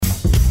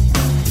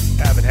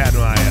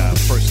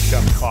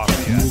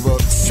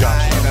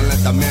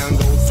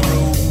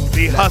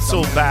The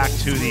hustle back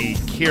to the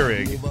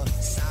Keurig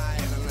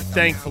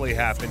thankfully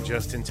happened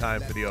just in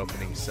time for the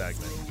opening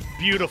segment.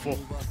 Beautiful.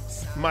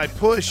 My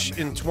push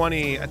in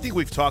I think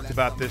we've talked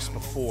about this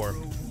before.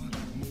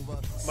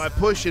 My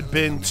push had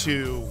been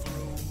to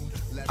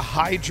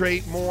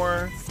hydrate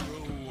more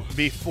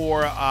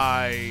before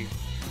I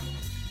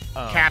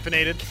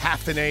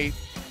caffeinate.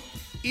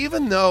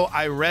 Even though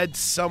I read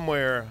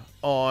somewhere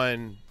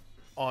online,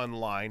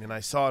 and I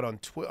saw it on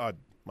Twitter.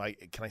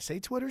 Can I say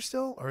Twitter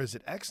still, or is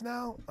it X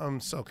now?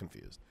 I'm so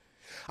confused.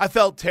 I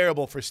felt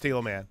terrible for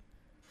Steelman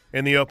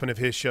in the open of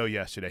his show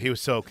yesterday. He was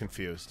so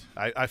confused.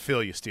 I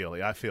feel you,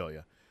 Steely. I feel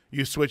you.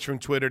 You switched from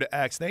Twitter to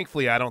X.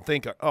 Thankfully, I don't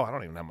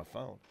even have my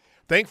phone.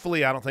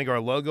 Thankfully, I don't think our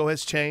logo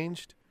has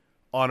changed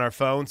on our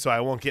phone, so I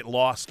won't get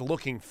lost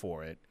looking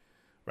for it.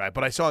 Right?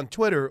 But I saw on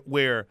Twitter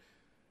where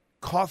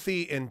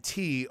coffee and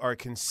tea are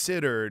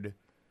considered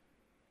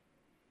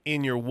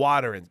in your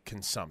water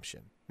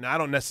consumption. Now, I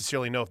don't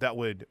necessarily know if that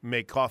would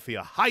make coffee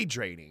a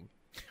hydrating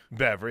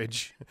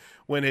beverage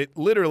when it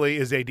literally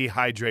is a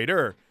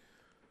dehydrator.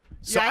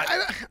 So yeah,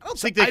 I don't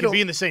think they could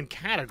be in the same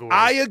category.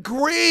 I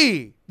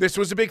agree. This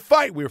was a big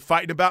fight. We were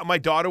fighting about my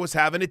daughter was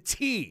having a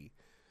tea.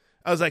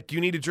 I was like, you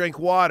need to drink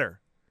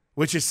water,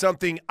 which is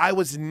something I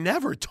was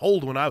never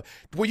told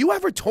were you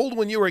ever told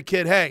when you were a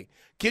kid, hey,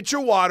 get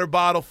your water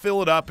bottle,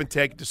 fill it up, and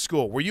take it to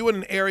school? Were you in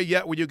an area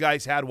yet where you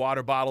guys had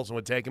water bottles and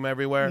would take them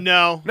everywhere?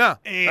 No.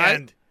 And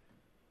right?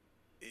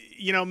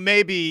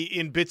 Maybe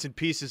in bits and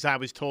pieces I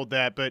was told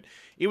that, but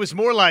it was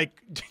more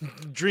like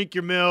drink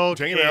your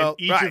milk, eat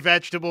your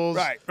vegetables.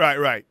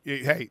 Right.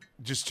 Hey,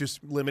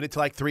 just limit it to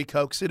like 3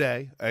 Cokes a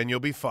day, and you'll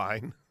be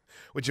fine.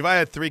 Which if I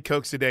had 3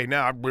 Cokes a day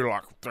now, I'd be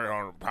like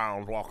 300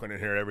 pounds walking in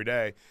here every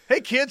day. Hey,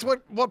 kids,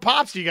 what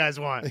pops do you guys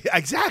want?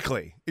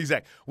 Exactly.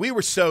 We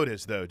were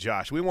sodas, though,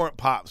 Josh. We weren't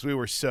pops. We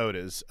were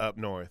sodas up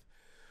north.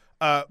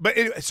 But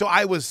anyway, so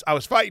I was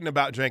fighting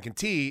about drinking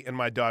tea, and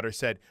my daughter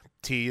said,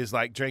 tea is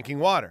like drinking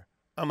water.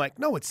 I'm like,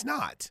 no, it's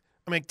not.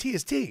 I'm like, tea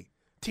is tea.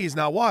 Tea is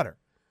not water.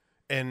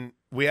 And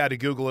we had to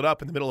Google it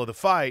up in the middle of the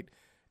fight,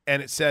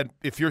 and it said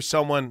if you're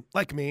someone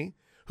like me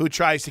who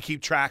tries to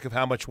keep track of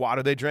how much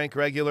water they drink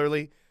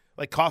regularly,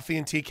 like coffee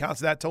and tea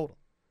counts that total.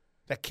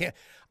 That can't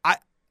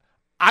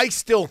 – I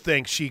still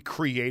think she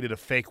created a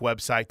fake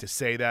website to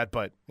say that,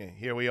 but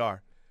here we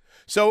are.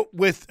 So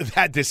with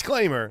that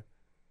disclaimer,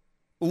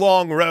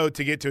 long road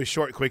to get to a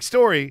short, quick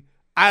story,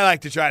 I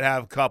like to try to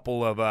have a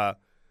couple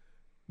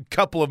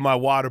of my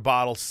water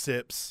bottle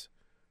sips,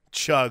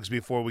 chugs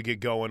before we get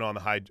going on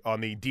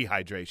the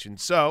dehydration.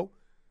 So,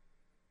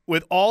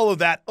 with all of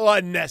that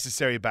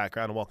unnecessary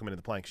background, welcome into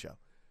the Plank Show.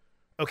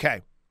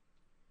 Okay,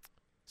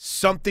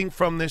 something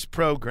from this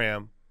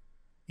program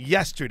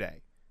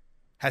yesterday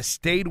has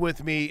stayed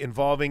with me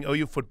involving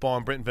OU football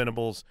and Brent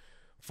Venables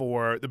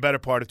for the better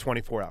part of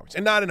 24 hours,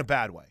 and not in a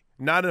bad way.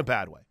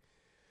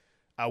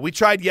 We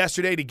tried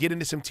yesterday to get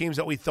into some teams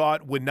that we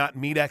thought would not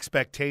meet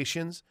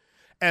expectations.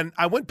 And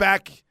I went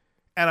back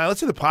and I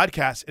listened to the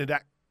podcast, and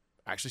it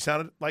actually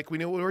sounded like we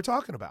knew what we were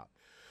talking about.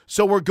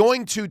 So we're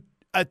going to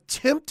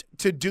attempt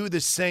to do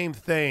the same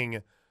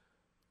thing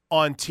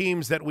on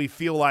teams that we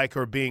feel like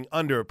are being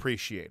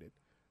underappreciated,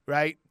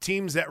 right?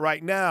 Teams that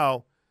right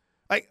now,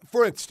 like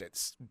for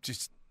instance,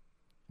 just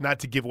not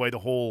to give away the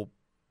whole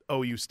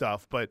OU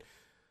stuff, but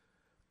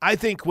I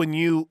think when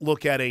you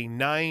look at a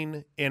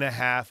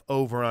 9.5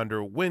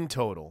 over-under win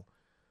total,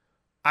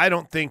 I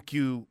don't think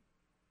you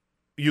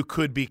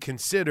could be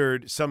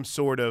considered some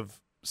sort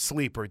of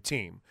sleeper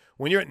team.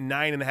 When you're at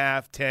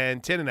 9.5,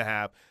 10,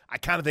 10.5, I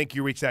kind of think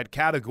you reach that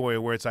category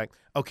where it's like,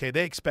 okay,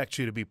 they expect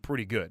you to be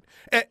pretty good.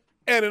 And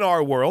in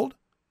our world,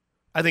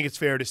 I think it's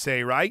fair to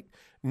say, right,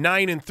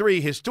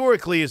 9-3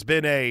 historically has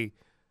been a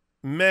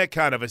meh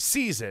kind of a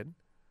season.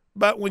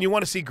 But when you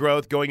want to see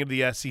growth going into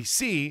the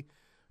SEC,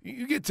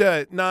 you get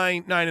to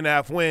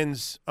 9.5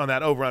 wins on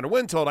that over-under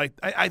win total.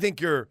 I think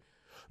you're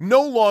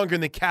no longer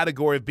in the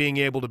category of being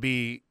able to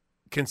be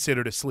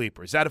considered a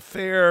sleeper. Is that a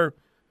fair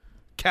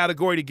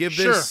category to give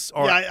this?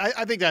 Sure. Yeah,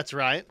 I think that's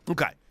right.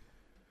 Okay.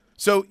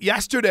 So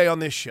yesterday on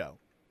this show,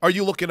 are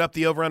you looking up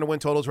the over-under win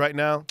totals right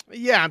now?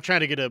 Yeah, I'm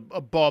trying to get a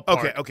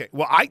ballpark. Okay.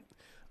 Well,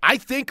 I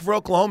think for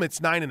Oklahoma it's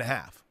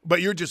 9.5,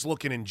 but you're just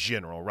looking in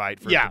general, right?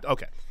 Yeah.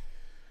 Okay.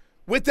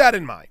 With that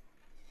in mind,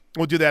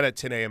 we'll do that at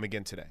 10 a.m.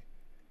 again today.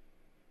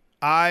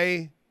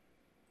 I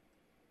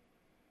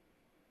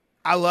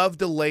love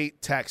the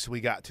late text we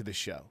got to the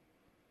show.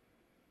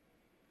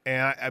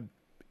 And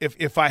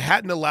if I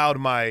hadn't allowed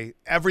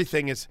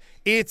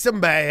it's a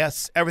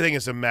mess. Everything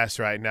is a mess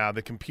right now.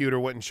 The computer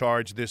wouldn't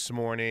charge this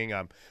morning.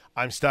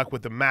 I'm stuck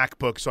with the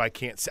MacBook, so I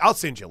can't. I'll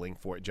send you a link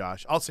for it,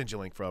 Josh. I'll send you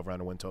a link for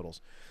over-under win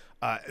totals.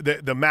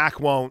 The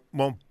Mac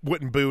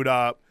wouldn't boot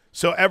up,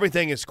 so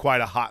everything is quite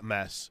a hot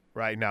mess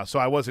right now. So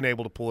I wasn't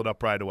able to pull it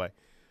up right away.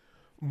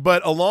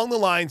 But along the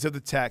lines of the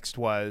text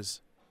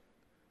was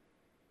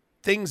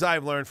things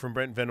I've learned from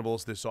Brent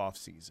Venables this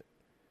offseason.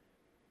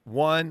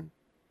 One,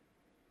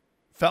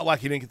 felt like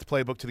he didn't get the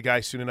playbook to the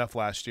guys soon enough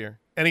last year.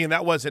 And again,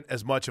 that wasn't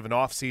as much of an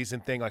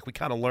offseason thing. Like we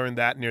kind of learned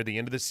that near the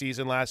end of the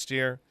season last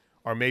year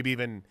or maybe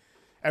even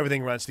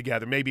everything runs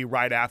together. Maybe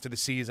right after the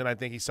season, I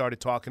think he started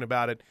talking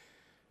about it.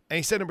 And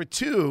he said, number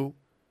two,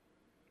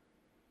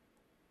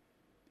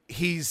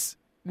 he's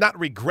not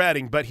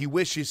regretting, but he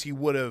wishes he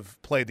would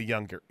have played the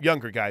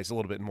younger guys a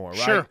little bit more, right?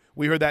 Sure.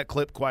 We heard that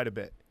clip quite a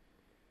bit.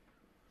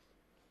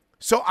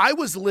 So I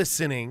was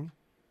listening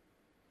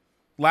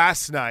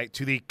last night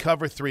to the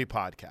Cover 3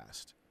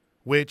 podcast,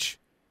 which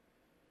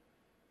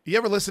you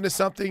ever listen to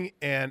something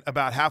and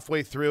about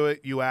halfway through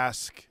it you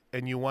ask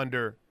and you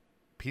wonder,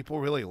 people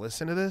really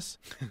listen to this?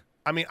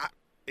 I mean,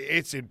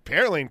 it's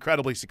apparently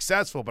incredibly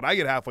successful, but I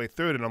get halfway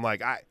through it and I'm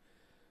like,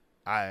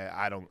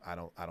 I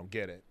don't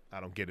get it. I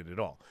don't get it at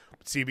all.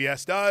 But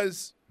CBS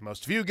does.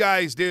 Most of you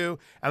guys do.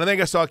 And I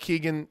think I saw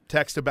Keegan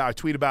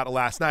tweet about it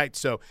last night.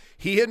 So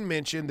he had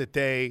mentioned that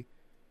they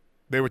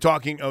were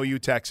talking OU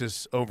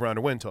Texas over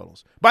under win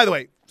totals. By the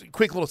way,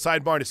 quick little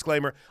sidebar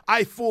disclaimer.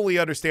 I fully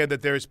understand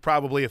that there's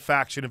probably a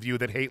faction of you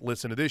that hate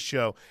listen to this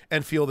show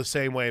and feel the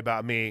same way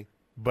about me,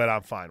 but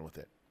I'm fine with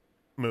it.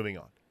 Moving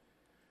on.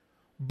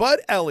 Bud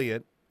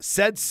Elliott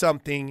said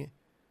something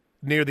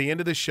near the end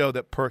of the show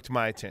that perked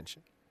my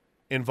attention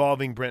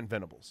involving Brent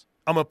Venables.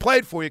 I'm going to play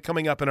it for you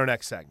coming up in our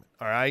next segment,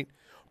 all right?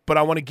 But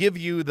I want to give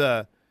you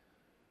the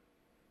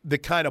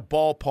kind of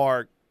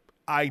ballpark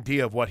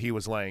idea of what he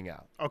was laying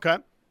out. Okay.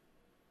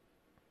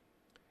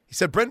 He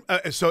said, Brent,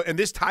 and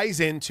this ties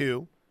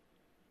into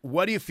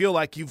what do you feel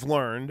like you've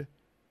learned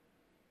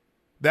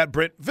that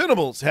Brent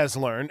Venables has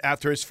learned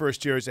after his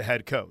first year as a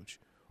head coach?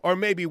 Or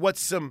maybe what's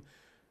some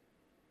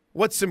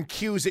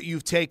cues that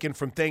you've taken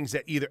from things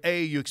that either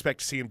A, you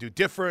expect to see him do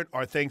different,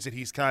 or things that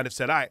he's kind of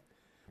said,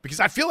 because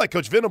I feel like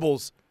Coach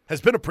Venables has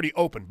been a pretty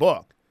open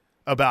book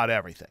about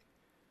everything,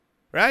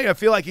 right? I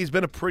feel like he's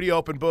been a pretty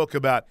open book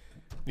about,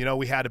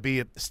 we had to be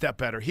a step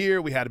better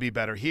here. We had to be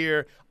better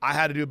here. I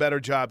had to do a better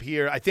job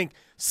here. I think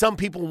some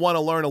people want to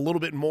learn a little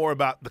bit more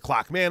about the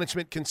clock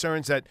management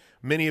concerns that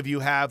many of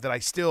you have that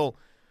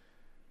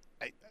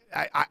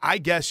I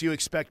guess you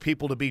expect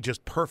people to be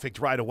just perfect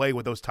right away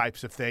with those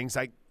types of things.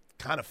 I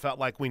kind of felt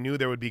like we knew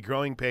there would be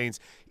growing pains,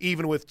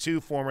 even with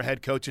two former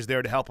head coaches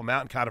there to help him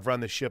out and kind of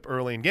run the ship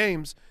early in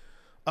games.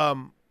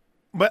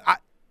 But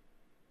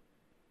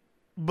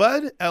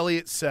Bud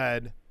Elliott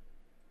said,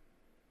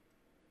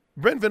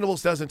 Brent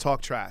Venables doesn't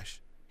talk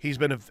trash. He's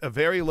been a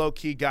very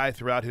low-key guy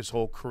throughout his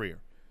whole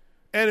career.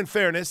 And in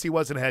fairness, he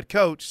wasn't a head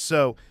coach,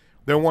 so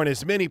there weren't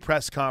as many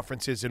press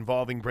conferences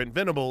involving Brent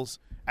Venables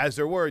as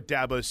there were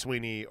Dabo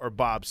Swinney or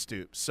Bob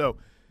Stoops. So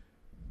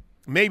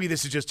maybe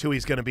this is just who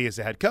he's going to be as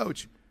a head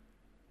coach.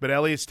 But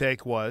Elliott's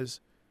take was,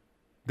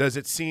 does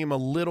it seem a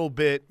little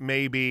bit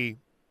maybe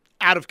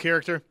out of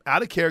character?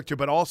 Out of character,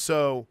 but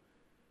also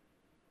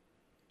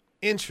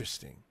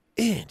interesting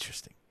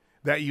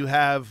that you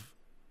have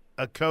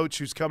a coach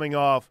who's coming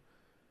off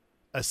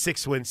a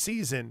 6-win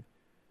season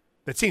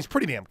that seems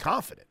pretty damn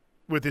confident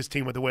with his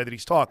team with the way that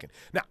he's talking.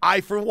 Now,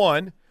 I, for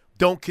one,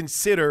 don't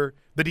consider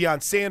the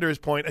Deion Sanders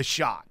point a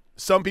shot.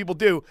 Some people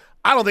do.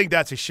 I don't think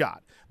that's a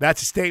shot.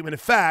 That's a statement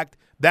of fact.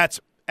 That's,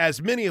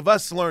 as many of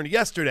us learned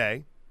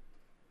yesterday,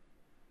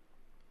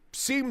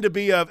 seemed to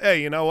be of,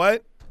 hey, you know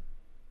what?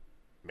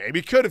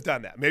 Maybe could have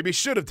done that. Maybe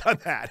should have done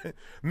that.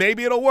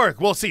 Maybe it'll work.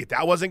 We'll see.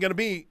 That wasn't going to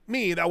be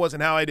me. That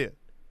wasn't how I did.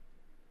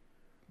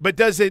 But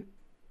does it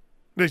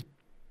 –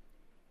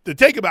 the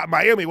take about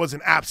Miami was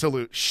an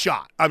absolute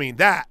shot. I mean,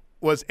 that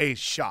was a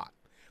shot.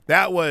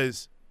 That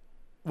was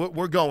 –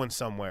 we're going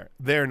somewhere.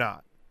 They're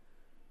not.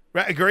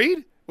 Right?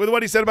 Agreed with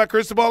what he said about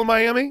Cristobal in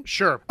Miami?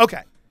 Sure.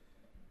 Okay.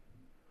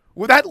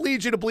 Would that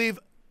lead you to believe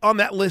on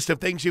that list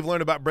of things you've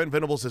learned about Brent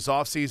Venables this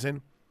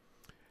offseason,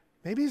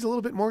 maybe he's a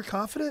little bit more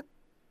confident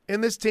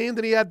in this team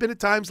than he had been at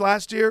times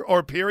last year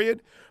or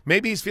period?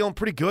 Maybe he's feeling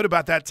pretty good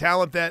about that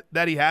talent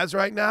that he has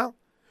right now?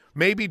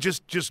 Maybe,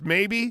 just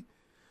maybe,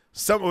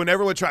 when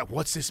everyone tries,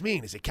 what's this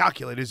mean? Is it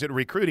calculated? Is it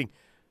recruiting?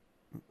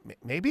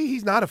 Maybe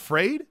he's not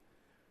afraid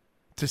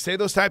to say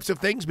those types of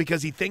things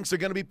because he thinks they're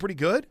going to be pretty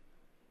good.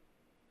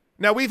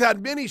 Now, we've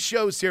had many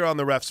shows here on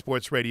the Ref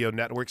Sports Radio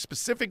Network,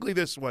 specifically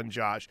this one,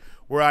 Josh,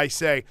 where I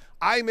say,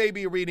 I may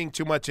be reading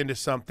too much into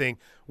something.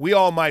 We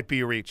all might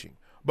be reaching.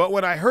 But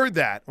when I heard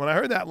that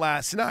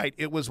last night,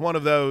 it was one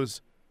of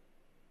those,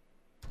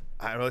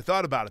 I hadn't really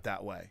thought about it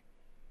that way.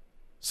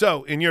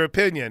 So, in your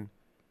opinion,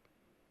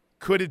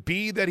 could it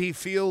be that he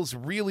feels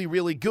really,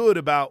 really good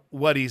about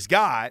what he's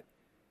got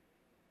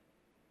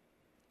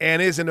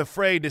and isn't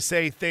afraid to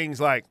say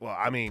things like, well,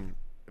 I mean,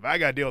 if I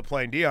got to deal with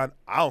playing Deion,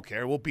 I don't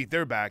care. We'll beat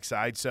their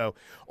backside. So,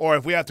 or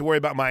if we have to worry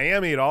about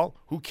Miami at all,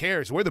 who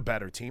cares? We're the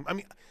better team. I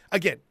mean,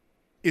 again,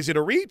 is it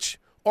a reach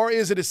or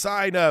is it a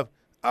sign of,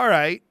 all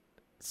right,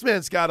 this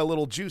man's got a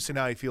little juice in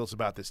how he feels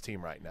about this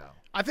team right now?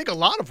 I think a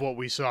lot of what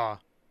we saw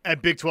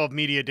at Big 12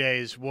 Media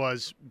Days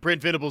was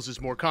Brent Venables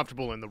is more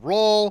comfortable in the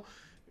role,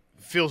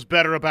 feels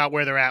better about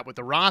where they're at with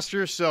the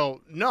roster.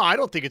 So, no, I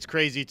don't think it's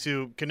crazy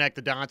to connect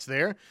the dots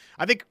there.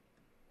 I think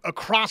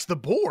across the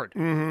board,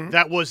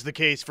 that was the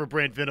case for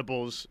Brent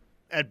Venables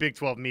at Big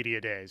 12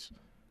 Media Days.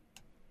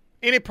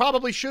 And it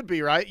probably should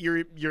be, right?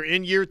 You're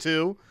in year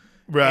two.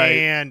 Right.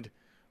 And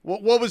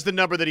What was the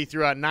number that he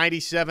threw out?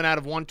 97 out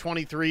of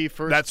 123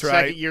 first, That's right.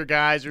 second-year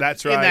guys.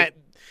 That's right.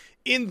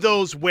 In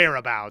those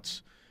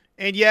whereabouts.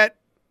 And yet,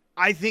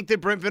 I think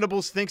that Brent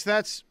Venables thinks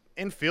that's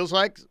and feels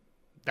like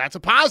that's a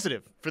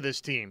positive for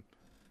this team.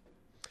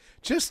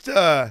 Just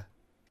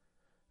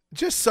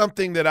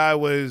something that I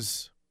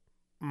was,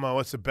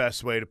 what's the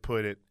best way to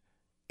put it,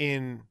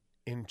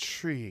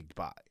 intrigued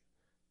by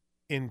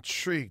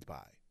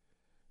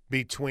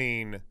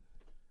between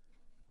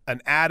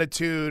an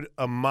attitude,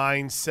 a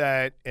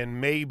mindset,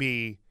 and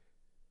maybe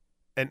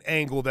an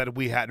angle that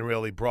we hadn't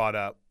really brought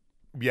up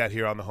yet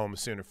here on the Home of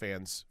Sooner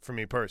Fans for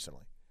me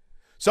personally.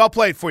 So I'll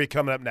play it for you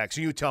coming up next.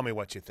 You tell me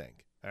what you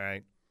think, all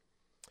right?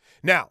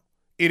 Now,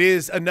 it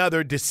is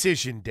another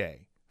decision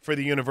day for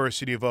the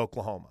University of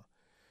Oklahoma.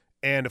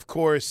 And, of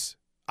course,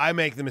 I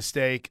make the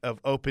mistake of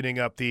opening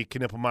up the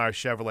Knippelmeyer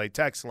Chevrolet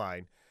text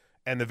line,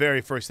 and the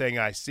very first thing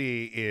I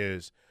see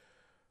is,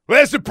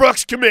 where's the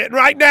Brooks committing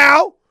right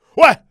now?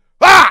 What?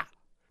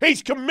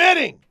 He's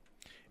committing.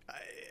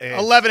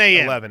 11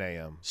 a.m. 11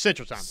 a.m.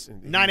 Central Time.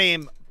 9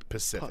 a.m.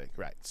 Pacific,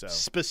 right. So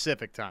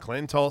specific time.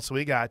 Clinton Tulsa,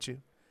 we got you.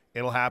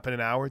 It'll happen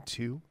in hour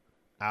two.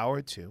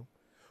 Hour 3.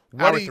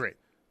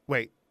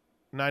 Wait,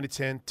 9 to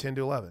 10, 10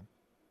 to 11.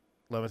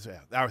 11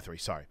 to hour 3,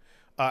 sorry.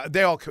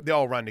 They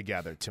all run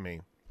together to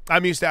me.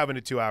 I'm used to having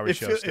a 2-hour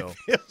show still.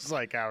 It feels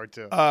like hour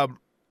 2.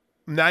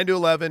 9 to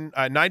 11,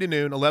 9 to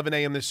noon, 11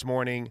 a.m. this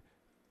morning.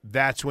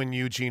 That's when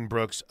Eugene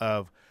Brooks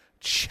of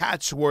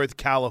Chatsworth,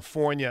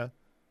 California,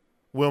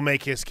 will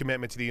make his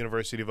commitment to the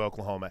University of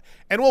Oklahoma.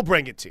 And we'll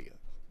bring it to you.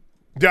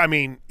 I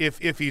mean,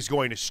 if he's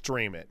going to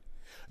stream it.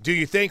 Do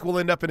you think we'll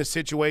end up in a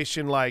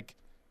situation like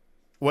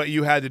what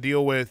you had to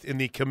deal with in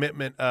the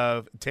commitment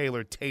of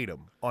Taylor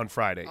Tatum on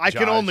Friday? I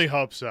can only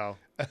hope so.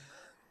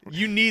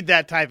 You need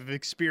that type of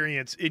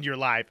experience in your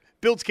life.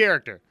 Builds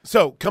character.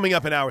 So coming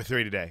up in hour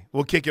 3 today,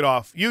 we'll kick it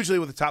off usually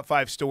with the top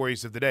 5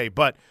 stories of the day,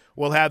 but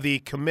we'll have the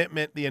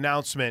commitment, the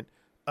announcement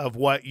of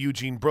what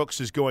Eugene Brooks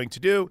is going to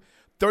do.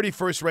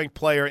 31st ranked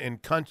player in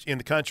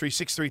the country,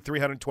 6'3",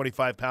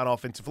 325-pound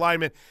offensive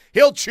lineman.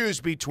 He'll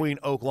choose between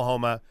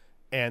Oklahoma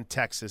and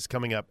Texas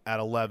coming up at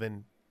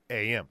 11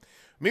 a.m.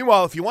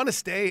 Meanwhile, if you want to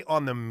stay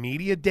on the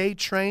media day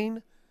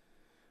train,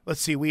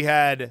 let's see, we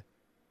had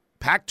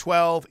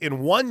Pac-12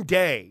 in one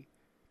day.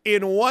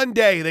 In one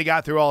day, they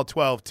got through all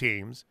 12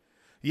 teams.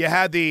 You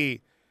had the,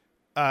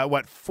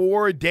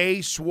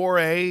 4-day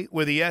soiree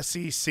with the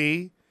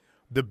SEC,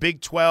 the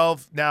Big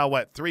 12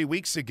 now, 3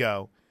 weeks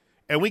ago.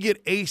 And we get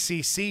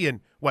ACC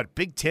and,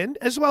 Big 10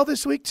 as well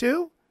this week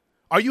too?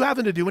 Are you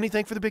having to do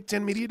anything for the Big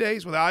 10 media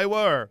days with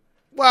Iowa? Or?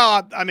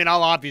 Well, I mean,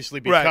 I'll obviously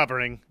be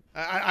covering.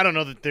 I don't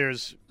know that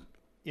there's,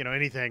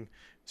 anything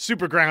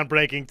super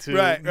groundbreaking to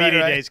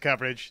media days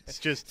coverage. It's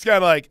just it's kind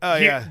of like,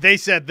 yeah. They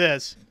said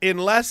this.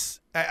 Unless,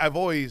 I've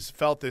always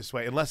felt this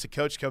way, unless a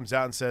coach comes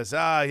out and says,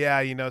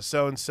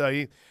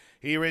 so-and-so,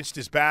 he wrenched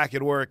his back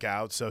at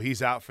workout, so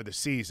he's out for the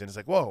season. It's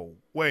like, whoa,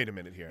 wait a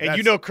minute here.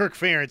 And Kirk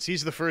Ferentz,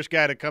 he's the first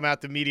guy to come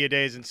out to media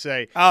days and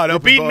say, we're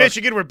beating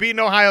Michigan, we're beating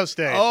Ohio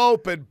State.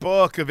 Open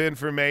book of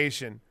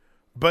information.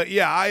 But,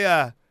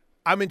 yeah,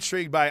 I'm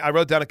intrigued by – I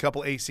wrote down a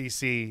couple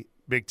ACC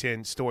Big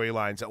Ten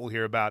storylines that we'll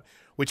hear about,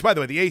 which, by the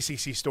way, the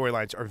ACC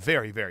storylines are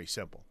very, very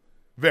simple.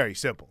 Very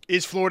simple.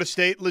 Is Florida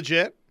State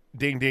legit?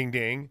 Ding, ding,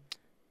 ding.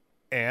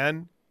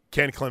 And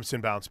can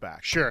Clemson bounce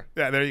back? Sure.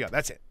 Yeah, there you go.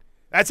 That's it.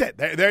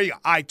 There you go.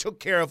 I took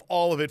care of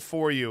all of it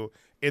for you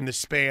in the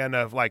span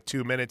of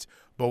 2 minutes,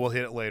 but we'll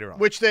hit it later on.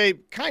 Which they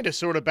kind of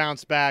sort of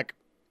bounced back,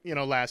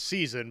 last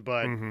season,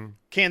 but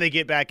can they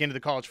get back into the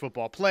college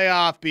football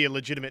playoff, be a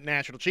legitimate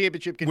national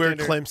championship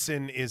contender? Where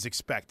Clemson is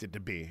expected to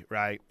be,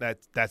 right?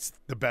 That's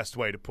the best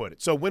way to put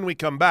it. So when we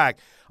come back,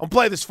 I'll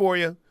play this for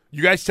you.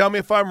 You guys tell me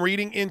if I'm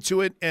reading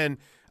into it, and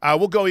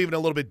we'll go even a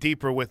little bit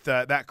deeper with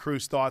that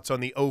crew's thoughts on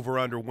the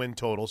over-under win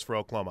totals for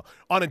Oklahoma.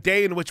 On a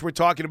day in which we're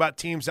talking about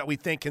teams that we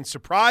think can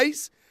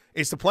surprise,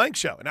 it's the Plank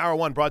Show. In Hour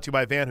 1 brought to you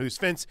by Van Hoos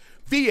Fence,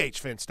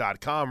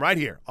 vhfence.com, right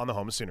here on the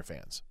Home of Sooner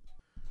Fans.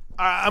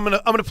 I'm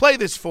gonna play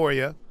this for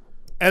you,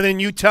 and then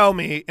you tell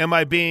me, am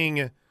I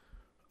being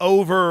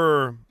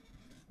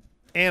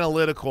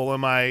over-analytical?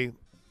 Am I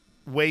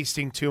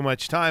wasting too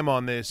much time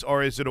on this,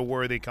 or is it a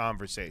worthy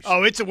conversation?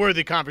 Oh, it's a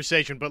worthy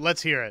conversation, but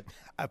let's hear it.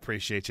 I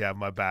appreciate you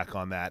having my back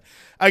on that.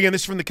 Again,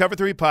 this is from the Cover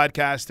 3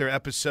 podcast, their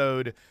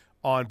episode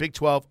on Big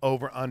 12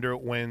 over-under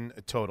win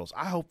totals.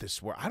 I hope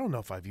this works. I don't know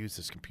if I've used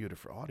this computer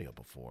for audio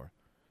before.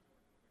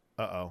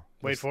 Uh-oh.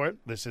 Wait for it.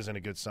 This isn't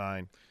a good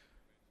sign.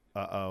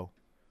 Uh-oh.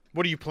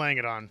 What are you playing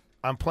it on?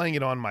 I'm playing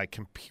it on my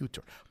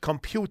computer.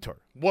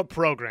 What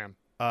program?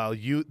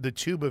 The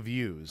tube of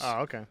views.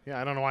 Oh, okay.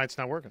 Yeah, I don't know why it's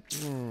not working.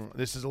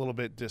 This is a little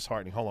bit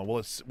disheartening. Hold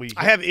on.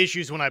 I have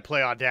issues when I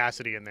play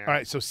Audacity in there. All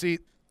right, so see,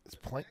 it's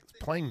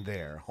playing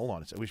there. Hold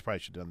on. We probably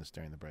should have done this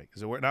during the break.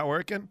 Is it not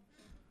working?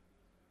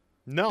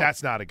 No.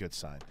 That's not a good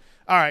sign.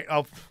 All right.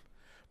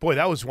 Boy,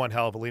 that was one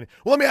hell of a lead.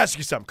 Well, let me ask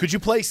you something. Could you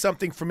play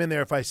something from in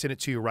there if I send it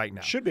to you right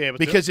now? Should be able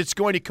to. Because it's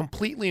going to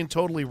completely and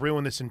totally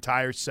ruin this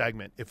entire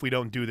segment if we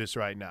don't do this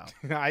right now.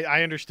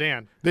 I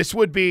understand. This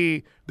would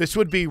be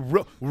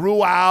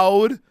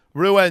Ruaud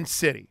Rouen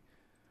City,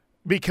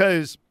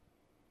 because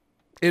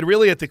it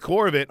really at the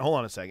core of it, hold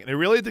on a second, it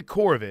really at the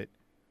core of it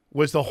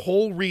was the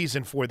whole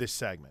reason for this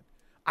segment.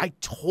 I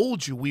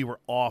told you we were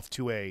off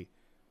to a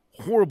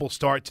horrible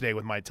start today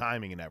with my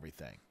timing and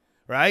everything,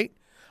 right?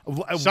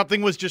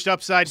 Something was just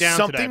upside down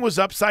Something today. was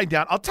upside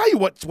down. I'll tell you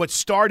what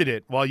started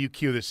it while you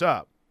cue this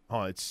up.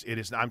 Oh, it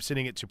is. I'm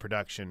sending it to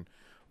production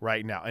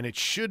right now, and it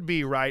should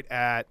be right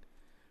at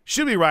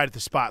the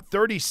spot.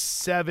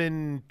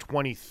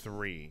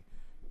 37:23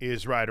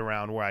 is right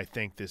around where I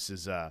think this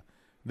is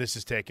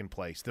taking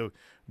place.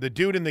 The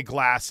dude in the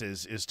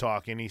glasses is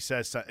talking. He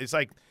says it's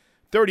like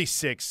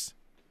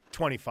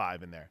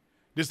 36:25 in there.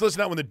 Just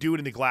listen out when the dude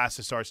in the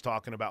glasses starts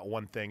talking about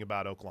one thing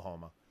about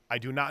Oklahoma. I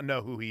do not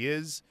know who he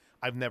is.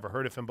 I've never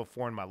heard of him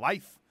before in my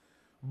life.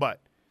 But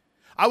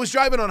I was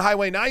driving on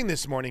Highway 9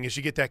 this morning as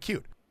you get that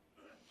cute.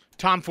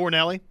 Tom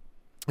Fornelli.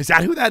 Is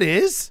that who that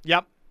is?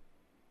 Yep.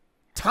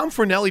 Tom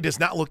Fornelli does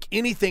not look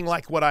anything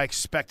like what I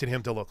expected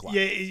him to look like.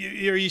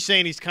 Yeah, are you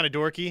saying he's kind of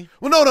dorky?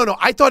 Well, no.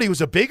 I thought he was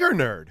a bigger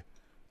nerd.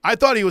 I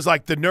thought he was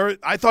like the nerd.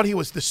 I thought he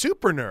was the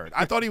super nerd.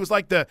 I thought he was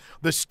like the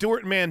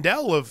Stuart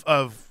Mandel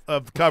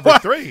of Cover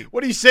 3.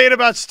 What are you saying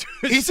about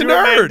He's Stuart a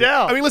nerd.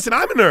 Mandel? I mean, listen,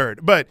 I'm a nerd,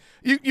 but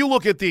you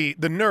look at the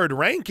nerd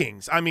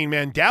rankings. I mean,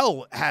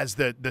 Mandel has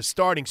the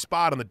starting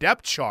spot on the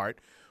depth chart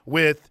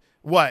with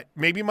what?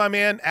 Maybe my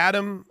man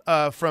Adam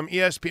from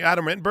ESPN,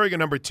 Adam Rittenberg, at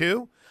number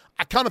 2.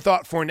 I kind of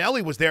thought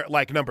Fornelli was there at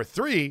like number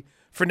 3.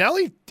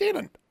 Fornelli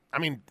didn't. I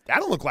mean, that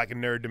don't look like a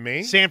nerd to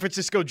me. San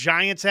Francisco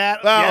Giants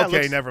hat. Oh, yeah,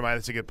 okay, never mind.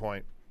 That's a good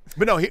point.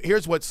 But no,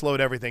 here's what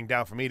slowed everything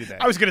down for me today.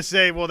 I was going to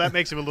say, well, that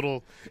makes him a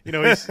little,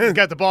 he's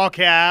got the ball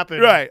cap.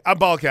 And Right, I'm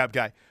ball cap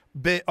guy.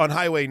 But on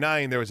Highway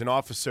 9, there was an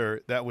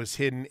officer that was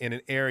hidden in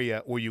an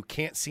area where you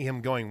can't see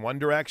him going one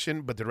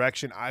direction, but the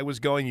direction I was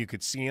going, you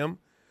could see him.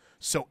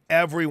 So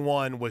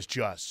everyone was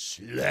just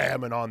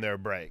slamming on their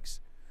brakes.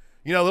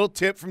 A little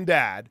tip from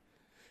Dad.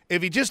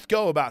 If you just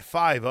go about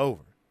 5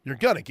 over, you're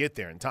going to get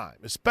there in time,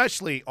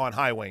 especially on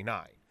Highway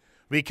 9,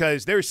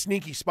 because there's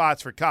sneaky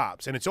spots for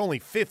cops, and it's only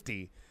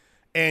 50,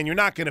 and you're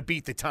not going to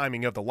beat the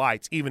timing of the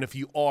lights, even if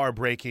you are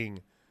breaking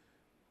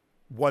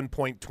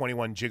 1.21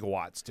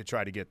 gigawatts to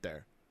try to get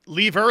there.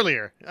 Leave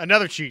earlier.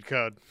 Another cheat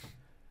code.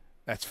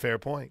 That's a fair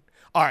point.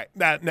 All right.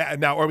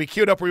 Now are we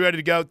queued up? Are we ready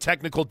to go?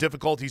 Technical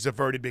difficulties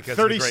averted because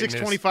of the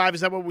greatness. 36-25,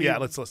 is that what we – Yeah,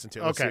 let's listen to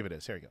it. Let's see if it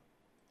is. Here we go.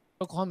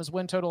 Oklahoma's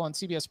win total on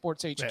CBS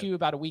Sports HQ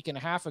about a week and a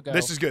half ago.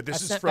 This is good.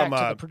 This I is sent from back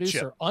to the producer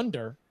Chip.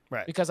 under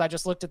Right. because I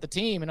just looked at the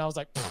team and I was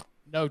like,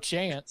 no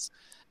chance.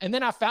 And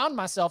then I found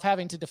myself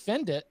having to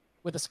defend it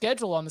with a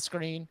schedule on the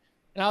screen.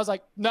 And I was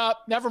like, nope,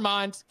 never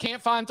mind.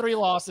 Can't find 3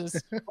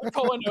 losses. We're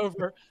going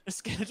over. The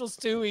schedule's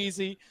too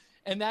easy.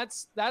 And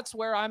that's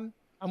where I'm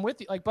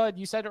with you. Like, Bud,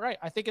 you said it right.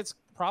 I think it's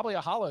probably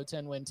a hollow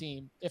 10-win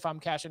team if I'm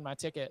cashing my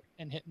ticket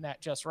and hitting that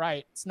just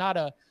right. It's not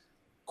a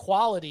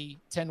quality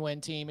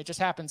 10-win team. It just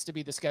happens to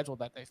be the schedule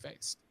that they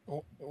faced.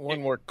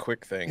 One more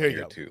quick thing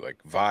here too, like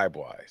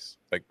vibe-wise.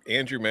 Like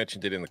Andrew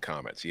mentioned it in the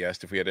comments. He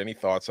asked if we had any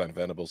thoughts on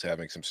Venables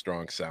having some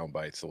strong sound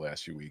bites the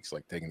last few weeks,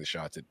 like taking the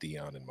shots at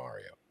Dion and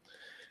Mario.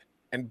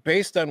 And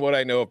based on what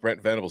I know of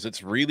Brent Venables,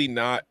 it's really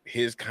not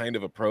his kind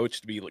of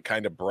approach to be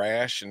kind of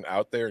brash and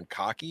out there and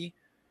cocky.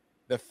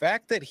 The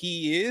fact that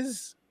he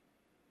is,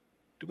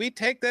 do we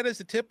take that as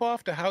a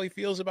tip-off to how he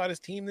feels about his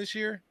team this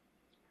year?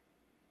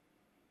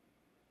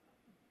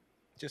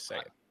 Just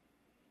saying.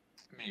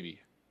 Maybe.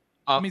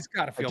 He's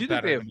got to feel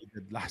better than he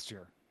did last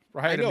year,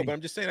 right? I know, but I'm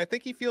just saying, I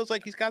think he feels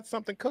like he's got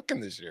something cooking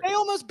this year. They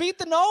almost beat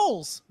the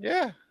Knowles.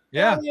 Yeah.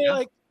 Yeah.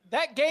 Like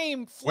that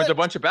game flipped. With a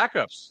bunch of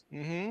backups.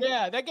 Mm-hmm.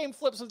 Yeah, that game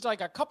flips with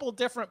like a couple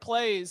different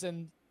plays,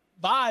 and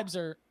vibes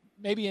are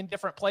maybe in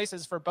different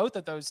places for both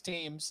of those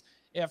teams.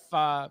 If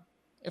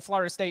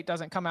Florida State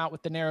doesn't come out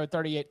with the narrow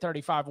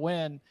 38-35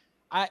 win,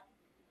 I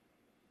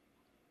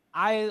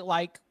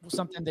like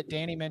something that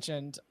Danny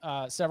mentioned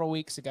several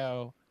weeks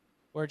ago,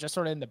 where just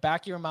sort of in the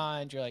back of your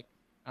mind, you're like,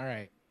 all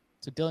right,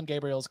 so Dylan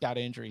Gabriel's got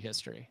injury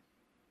history.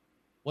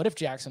 What if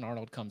Jackson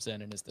Arnold comes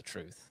in and is the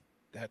truth?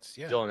 That's,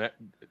 yeah. Dylan,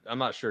 I'm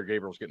not sure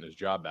Gabriel's getting his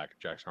job back if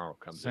Jackson Arnold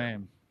comes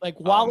in. Like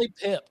Wally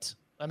pipped.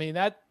 I mean,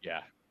 that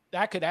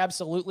could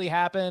absolutely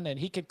happen, and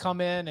he could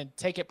come in and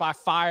take it by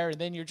fire,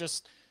 and then you're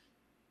just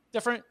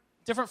different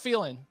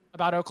feeling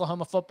about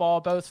Oklahoma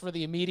football, both for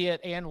the immediate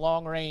and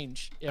long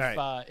range,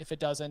 if it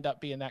does end up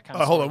being that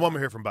kind of hold on. One more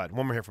here from Bud.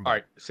 All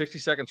right, 60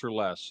 seconds or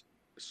less.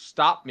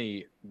 Stop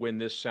me when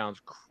this sounds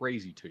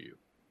crazy to you.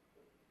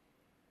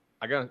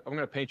 I'm going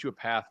to paint you a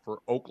path for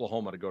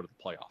Oklahoma to go to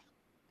the playoff,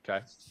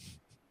 okay?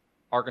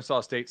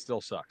 Arkansas State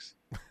still sucks.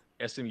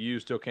 SMU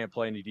still can't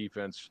play any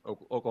defense.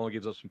 Oklahoma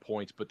gives up some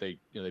points, but they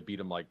beat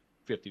them like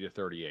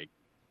 50-38.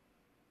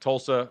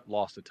 Tulsa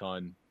lost a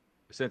ton.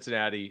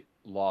 Cincinnati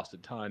lost a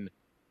ton.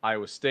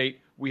 Iowa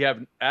State, we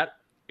have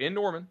in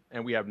Norman,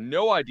 and we have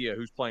no idea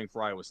who's playing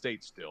for Iowa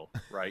State still,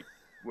 right?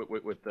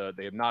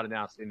 They have not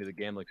announced any of the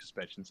gambling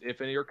suspensions,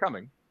 if any are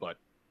coming, but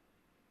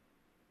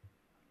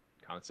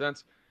common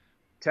sense.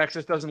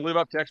 Texas doesn't live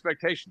up to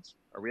expectations.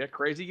 Are we at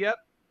crazy yet?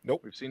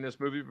 Nope. We've seen this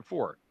movie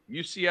before.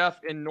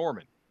 UCF in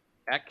Norman.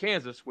 at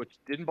Kansas, which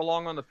didn't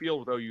belong on the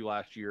field with OU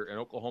last year, and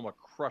Oklahoma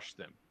crushed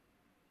them.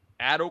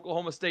 At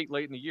Oklahoma State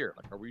late in the year.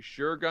 Like, are we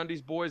sure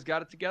Gundy's boys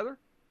got it together?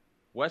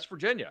 West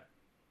Virginia.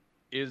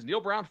 Is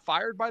Neil Brown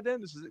fired by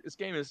then? This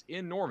game is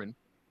in Norman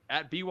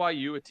at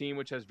BYU, a team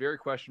which has very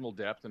questionable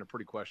depth and a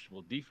pretty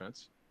questionable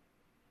defense.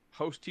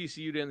 Host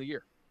TCU to end the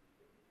year.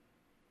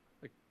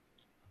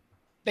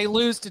 They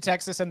lose to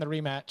Texas in the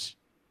rematch.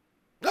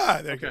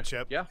 They're good,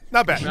 Chip. Yeah.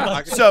 Not bad. No,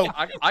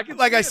 I can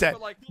like I it, said,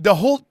 but the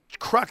whole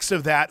crux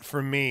of that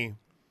for me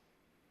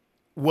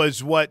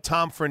was what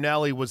Tom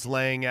Fornelli was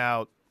laying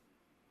out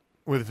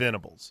with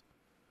Venables.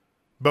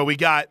 But we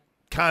got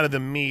kind of the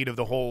meat of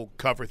the whole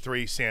cover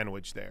 3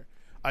 sandwich there.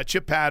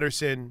 Chip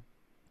Patterson,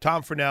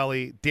 Tom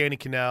Fornelli, Danny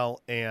Cannell,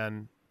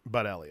 and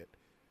Bud Elliott.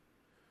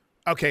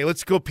 Okay,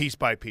 let's go piece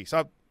by piece.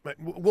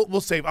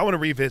 We'll save. I want to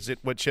revisit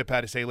what Chip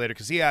had to say later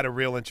because he had a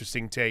real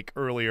interesting take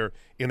earlier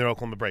in their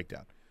Oklahoma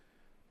breakdown.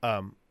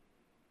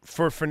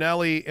 For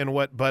Fornelli and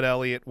what Bud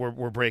Elliott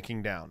were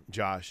breaking down,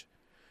 Josh,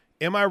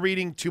 am I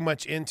reading too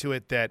much into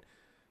it that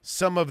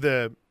some of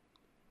the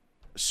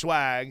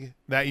swag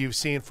that you've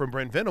seen from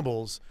Brent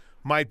Venables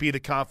might be the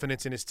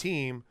confidence in his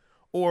team,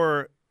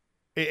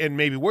 and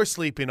maybe we're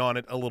sleeping on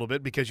it a little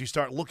bit because you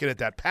start looking at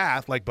that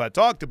path like Bud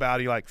talked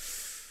about, you're like,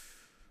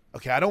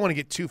 okay, I don't want to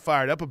get too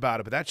fired up about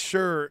it, but that's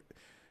sure,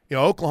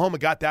 Oklahoma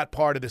got that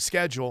part of the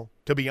schedule,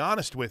 to be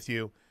honest with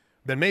you,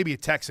 than maybe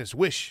Texas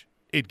wish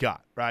it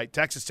got, right?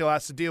 Texas still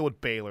has to deal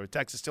with Baylor.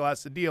 Texas still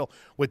has to deal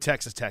with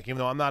Texas Tech, even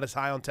though I'm not as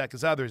high on Tech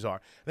as others are.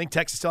 I think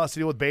Texas still has to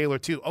deal with Baylor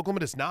too.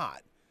 Oklahoma does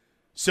not.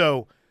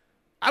 So,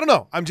 I don't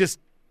know.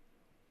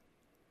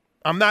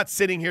 I'm not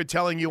sitting here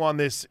telling you on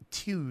this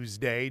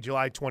Tuesday,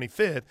 July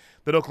 25th,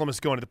 that Oklahoma's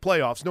going to the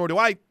playoffs, nor do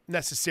I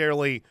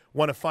necessarily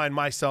want to find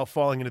myself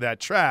falling into that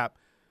trap.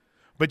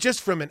 But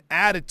just from an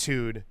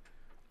attitude,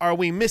 are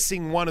we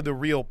missing one of the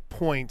real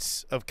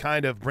points of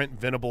kind of Brent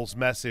Venables'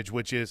 message,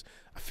 which is,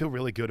 I feel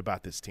really good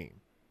about this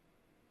team?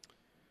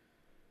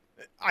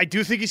 I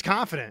do think he's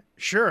confident.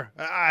 Sure.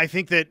 I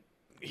think that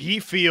he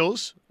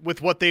feels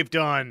with what they've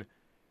done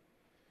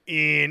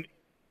in,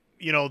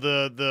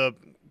 the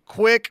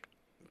quick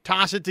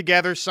toss it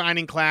together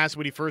signing class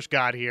when he first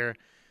got here,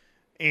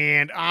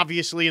 and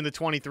obviously in the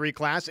 23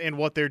 class and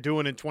what they're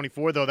doing in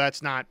 24, though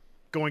that's not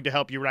going to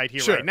help you right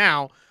here, sure, right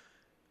now.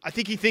 I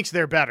think he thinks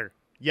they're better.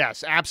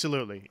 Yes,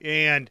 absolutely.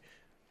 And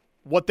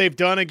what they've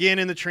done again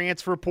in the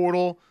transfer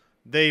portal,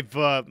 they've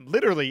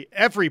literally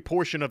every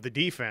portion of the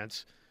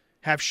defense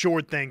have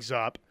shored things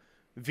up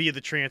via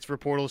the transfer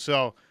portal.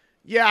 So,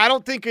 yeah, I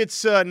don't think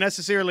it's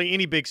necessarily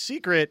any big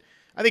secret.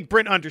 I think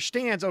Brent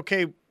understands,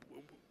 okay,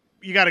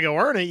 you got to go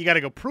earn it. You got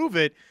to go prove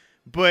it.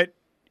 But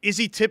is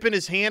he tipping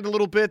his hand a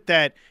little bit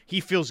that he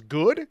feels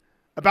good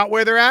about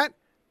where they're at?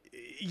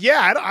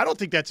 Yeah, I don't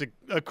think that's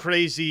a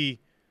crazy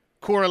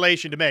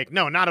correlation to make.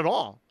 No, not at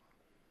all.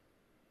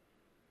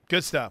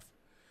 Good stuff.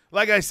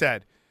 Like I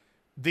said,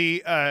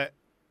 the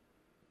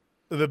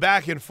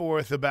back and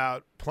forth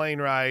about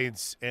plane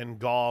rides and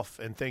golf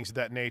and things of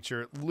that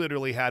nature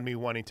literally had me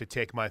wanting to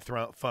take my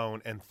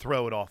phone and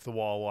throw it off the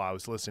wall while I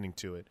was listening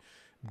to it,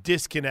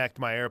 disconnect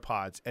my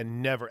AirPods,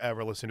 and never,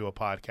 ever listen to a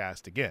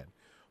podcast again.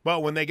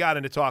 But when they got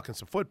into talking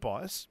some football,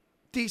 it's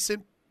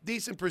decent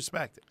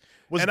perspective.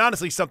 And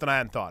honestly, something I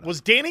hadn't thought of.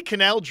 Was Danny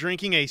Cannell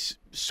drinking a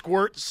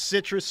squirt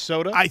citrus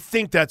soda? I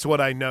think that's what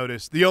I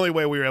noticed. The only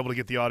way we were able to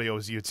get the audio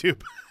was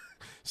YouTube.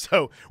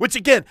 So, which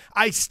again,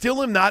 I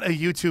still am not a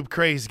YouTube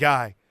crazed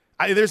guy.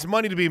 There's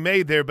money to be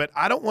made there, but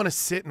I don't want to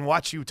sit and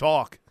watch you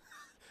talk.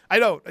 I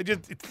don't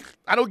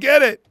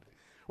get it.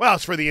 Well,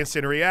 it's for the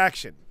instant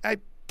reaction.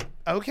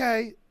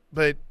 Okay,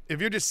 but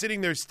if you're just sitting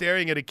there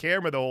staring at a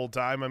camera the whole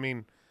time, I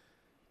mean,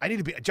 I need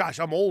to be – Josh,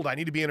 I'm old. I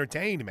need to be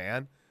entertained,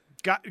 man.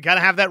 Got to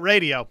have that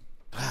radio.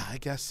 I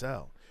guess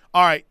so.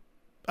 All right,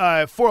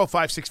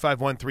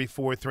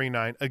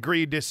 405-651-3439.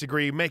 Agree,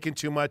 disagree, making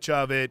too much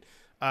of it.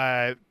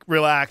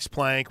 Relax,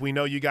 Plank. We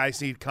know you guys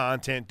need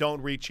content.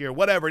 Don't reach here.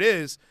 Whatever it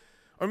is.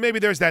 Or maybe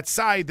there's that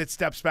side that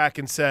steps back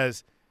and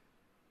says,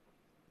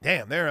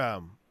 damn,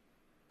 they're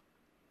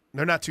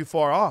not too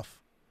far off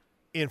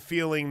in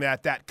feeling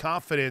that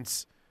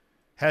confidence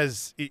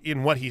has,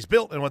 in what he's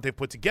built and what they've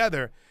put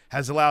together,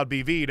 has allowed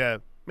BV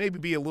to maybe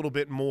be a little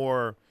bit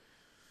more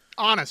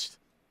honest.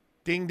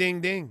 Ding, ding,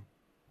 ding.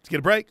 Let's get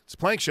a break. It's a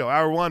Plank Show.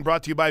 Hour 1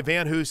 brought to you by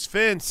Van Hoos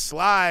Fence,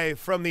 live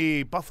from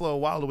the Buffalo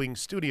Wild Wings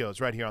studios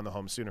right here on the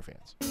home, Sooner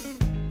fans.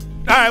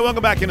 All right,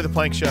 welcome back into the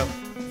Plank Show.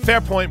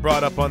 Fair point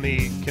brought up on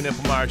the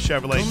Knippelmeyer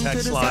Chevrolet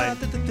text line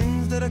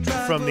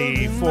from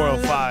the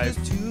 405.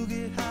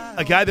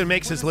 A guy that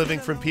makes his living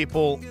from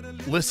people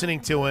listening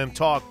to him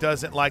talk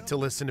doesn't like to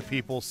listen to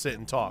people sit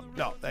and talk.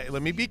 No,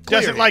 let me be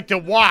clear. Doesn't like to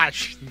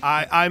watch.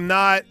 I'm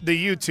not the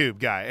YouTube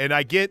guy, and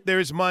I get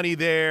there's money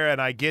there,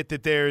 and I get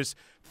that there's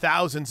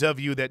thousands of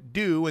you that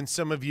do, and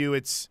some of you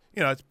it's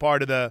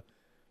part of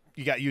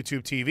you got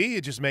YouTube TV.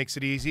 It just makes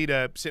it easy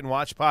to sit and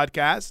watch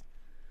podcasts.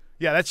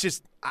 Yeah,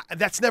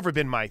 that's never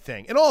been my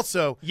thing. And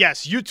also,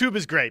 yes, YouTube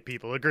is great,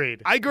 people.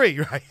 Agreed. I agree,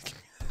 right?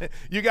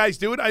 You guys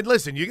do it.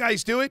 Listen, you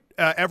guys do it.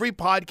 Every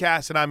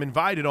podcast that I'm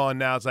invited on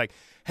now, it's like,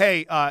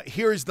 hey,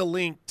 here's the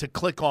link to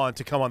click on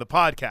to come on the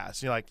podcast.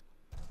 And you're like,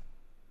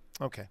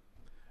 okay.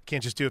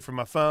 Can't just do it from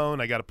my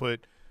phone. I got to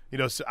put,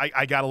 so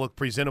I got to look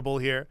presentable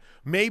here.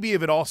 Maybe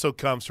if it also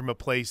comes from a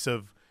place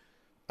of,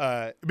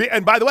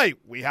 and by the way,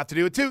 we have to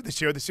do it too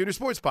this year, the Sooner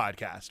Sports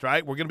Podcast,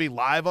 right? We're going to be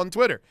live on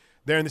Twitter.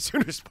 They're in the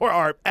Sooner Sport,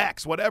 or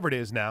X, whatever it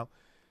is now.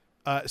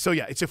 So,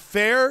 yeah, it's a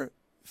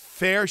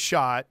fair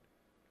shot,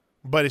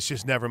 but it's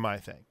just never my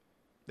thing.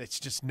 It's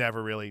just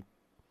never really.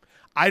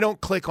 I don't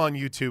click on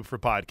YouTube for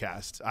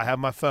podcasts. I have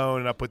my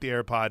phone and I put the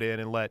AirPod in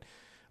and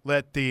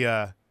let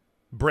the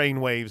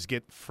brain waves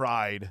get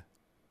fried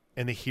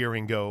and the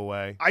hearing go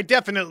away. I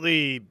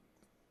definitely,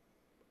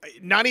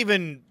 not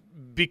even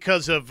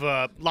because of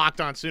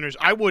Locked On Sooners,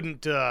 I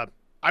wouldn't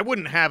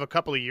have a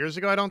couple of years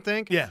ago, I don't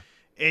think. Yeah.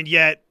 And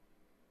yet,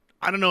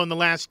 I don't know, in the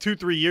last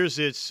 2-3 years,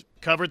 it's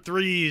Covered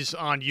Threes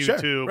on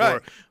YouTube, sure, right.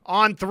 or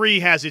On 3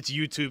 has its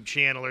YouTube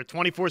channel, or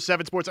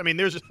 24/7 Sports. I mean,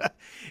 it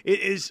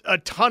is a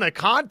ton of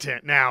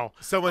content now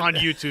on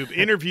YouTube,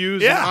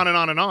 interviews, yeah. and on and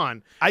on and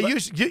on.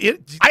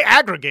 I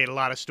aggregate a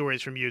lot of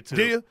stories from YouTube.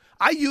 Do you?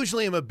 I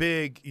usually am a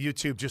big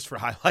YouTube just for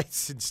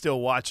highlights and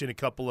still watching a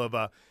couple of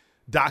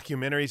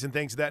documentaries and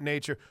things of that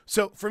nature.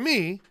 So for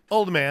me,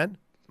 old man,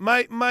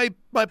 my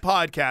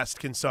podcast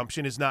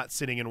consumption is not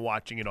sitting and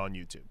watching it on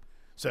YouTube.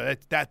 So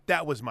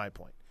that was my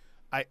point.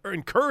 I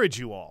encourage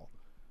you all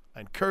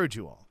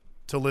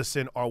to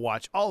listen or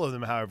watch all of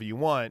them however you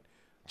want,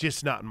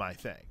 just not my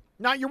thing.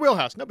 Not your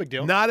wheelhouse. No big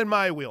deal. Not in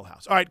my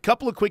wheelhouse. All right,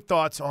 couple of quick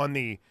thoughts on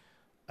the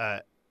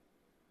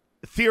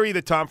theory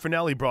that Tom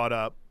Fornelli brought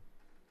up.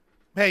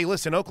 Hey,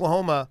 listen,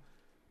 Oklahoma,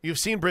 you've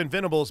seen Brent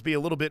Venables be a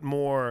little bit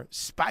more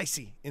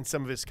spicy in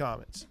some of his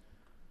comments.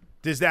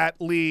 Does that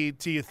lead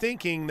to you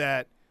thinking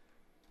that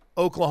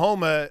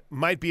Oklahoma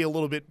might be a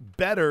little bit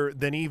better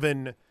than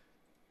even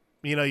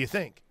you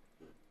think?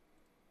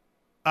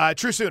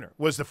 True Sooner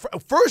was the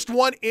first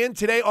one in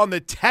today on the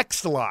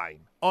text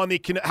line.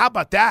 How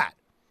about that?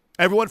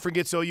 Everyone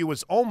forgets OU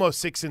was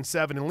almost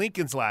 6-7 in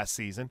Lincoln's last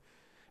season.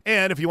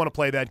 And if you want to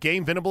play that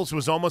game, Venables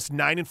was almost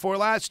 9-4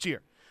 last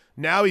year.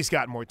 Now he's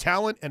got more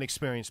talent and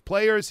experienced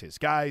players, his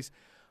guys.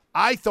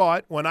 I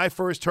thought when I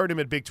first heard him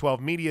at Big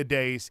 12 Media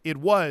Days, it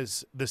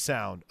was the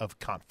sound of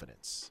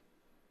confidence.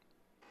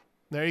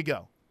 There you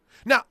go.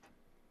 Now,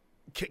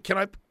 can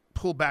I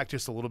pull back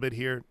just a little bit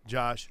here,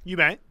 Josh? You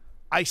may.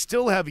 I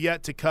still have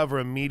yet to cover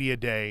a media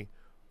day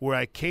where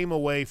I came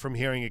away from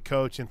hearing a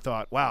coach and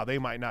thought, wow, they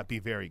might not be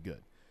very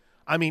good.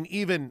 I mean,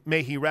 even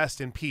may he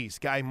rest in peace,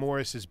 Guy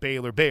Morris's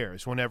Baylor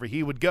Bears, whenever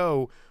he would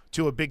go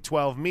to a Big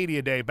 12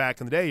 media day back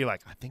in the day, you're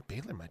like, I think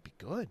Baylor might be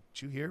good.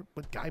 Did you hear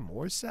what Guy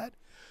Morris said?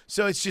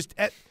 So it's just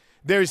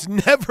there's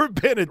never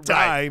been a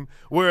time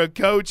where a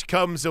coach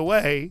comes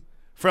away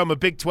from a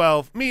Big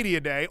 12 media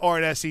day or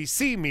an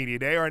SEC media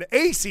day or an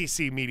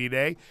ACC media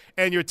day,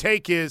 and your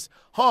take is,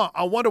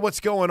 I wonder what's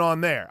going on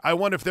there. I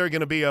wonder if they're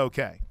going to be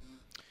okay.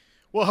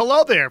 Well,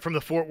 hello there from the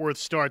Fort Worth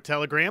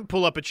Star-Telegram.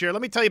 Pull up a chair.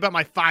 Let me tell you about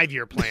my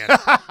 5-year plan.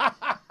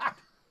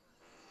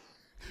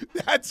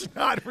 That's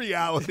not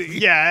reality.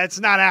 Yeah, it's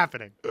not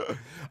happening.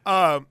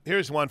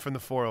 Here's one from the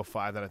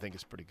 405 that I think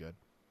is pretty good.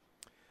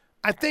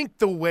 I think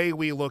the way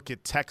we look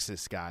at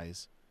Texas,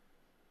 guys,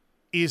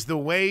 is the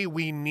way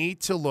we need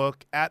to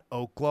look at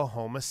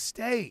Oklahoma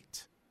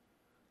State.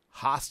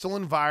 Hostile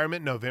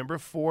environment November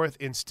 4th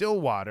in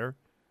Stillwater,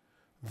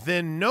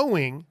 then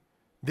knowing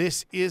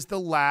this is the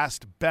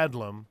last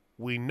bedlam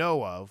we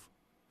know of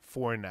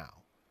for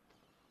now.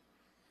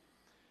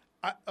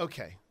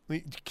 Okay.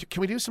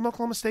 Can we do some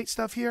Oklahoma State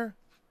stuff here?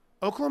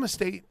 Oklahoma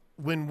State,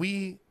 when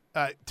we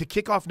to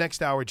kick off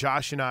next hour,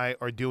 Josh and I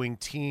are doing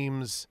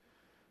teams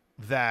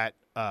that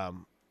are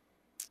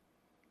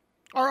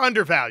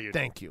undervalued.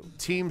 Thank you.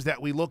 Teams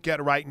that we look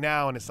at right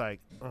now, and it's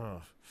like,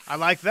 I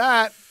like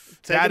that.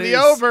 Taking the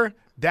over.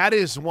 That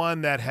is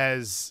one that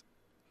has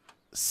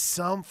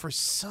for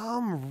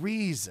some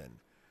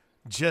reason,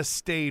 just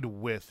stayed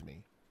with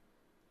me.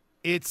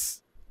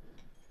 It's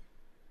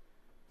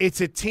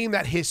a team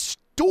that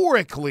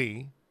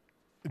historically,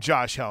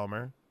 Josh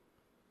Helmer,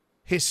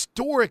 has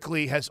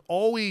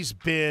always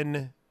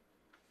been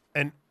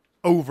an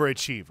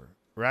overachiever,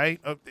 right?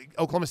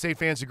 Oklahoma State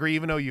fans agree,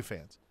 even OU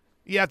fans.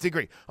 You have to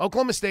agree.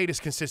 Oklahoma State has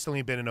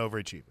consistently been an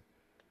overachiever.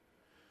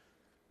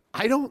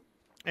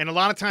 And a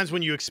lot of times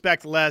when you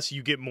expect less,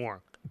 you get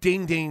more.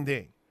 Ding, ding,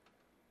 ding.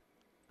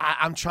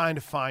 I'm trying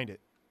to find it.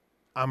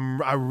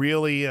 I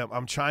really am.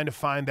 I'm trying to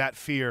find that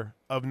fear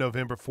of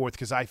November 4th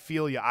because I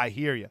feel you. I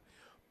hear you.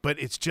 But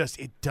it just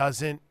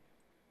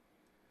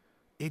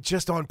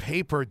on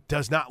paper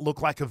does not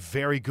look like a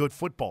very good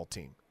football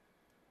team.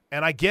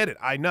 And I get it.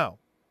 I know.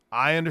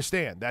 I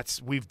understand.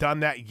 We've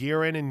done that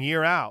year in and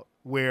year out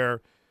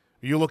where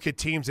you look at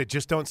teams that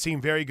just don't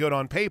seem very good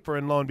on paper,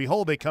 and lo and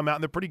behold, they come out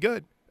and they're pretty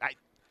good.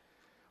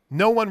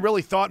 No one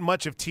really thought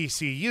much of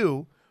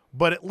TCU,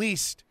 but at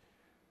least,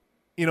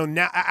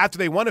 now after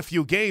they won a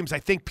few games, I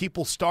think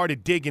people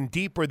started digging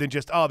deeper than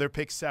just, they're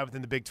picked 7th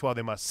in the Big 12,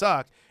 they must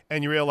suck.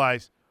 And you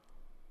realize,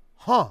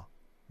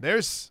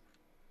 there's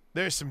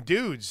some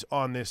dudes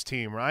on this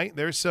team, right?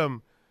 There's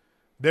some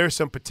there's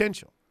some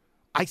potential.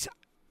 I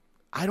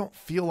don't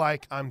feel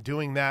like I'm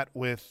doing that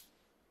with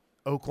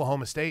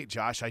Oklahoma State,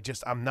 Josh.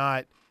 I'm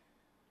not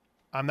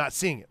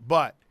seeing it.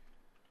 But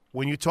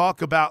when you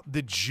talk about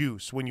the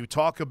juice, when you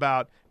talk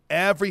about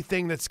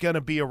everything that's going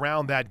to be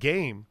around that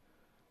game,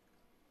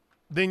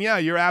 then yeah,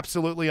 you're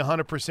absolutely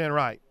 100%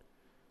 right.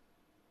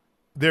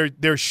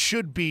 There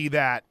should be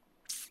that,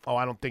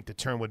 I don't think the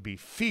term would be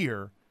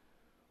fear,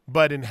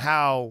 but in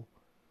how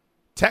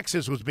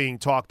Texas was being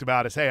talked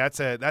about as, hey, that's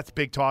a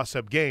big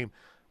toss-up game.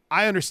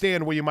 I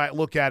understand where you might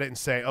look at it and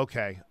say,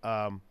 okay,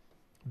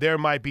 there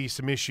might be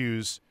some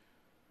issues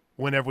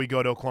whenever we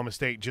go to Oklahoma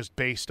State just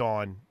based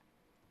on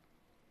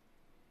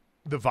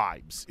the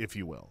vibes, if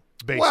you will,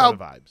 on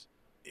the vibes.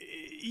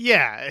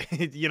 Yeah,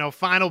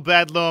 final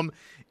bedlam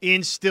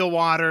in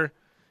Stillwater.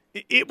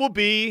 It will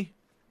be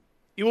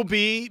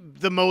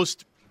the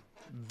most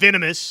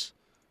venomous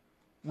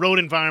road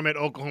environment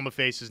Oklahoma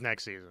faces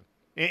next season.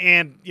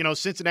 And,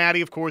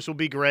 Cincinnati, of course, will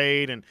be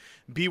great. And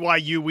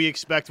BYU, we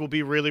expect, will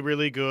be really,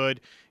 really good.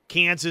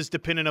 Kansas,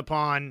 depending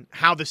upon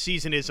how the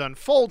season is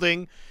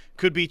unfolding,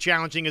 could be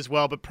challenging as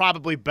well. But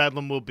probably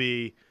Bedlam will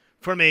be,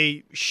 from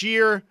a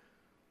sheer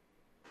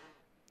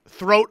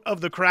throat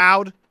of the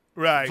crowd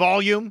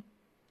volume,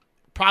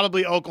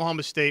 probably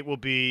Oklahoma State will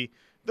be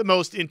the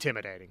most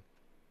intimidating.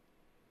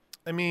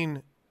 I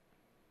mean,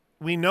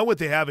 we know what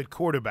they have at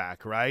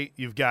quarterback, right?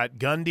 You've got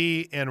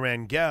Gundy and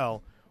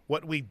Rangel.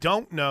 What we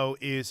don't know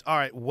is, all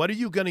right, what are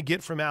you going to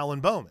get from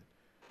Alan Bowman?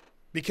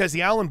 Because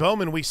the Alan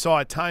Bowman we saw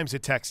at times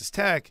at Texas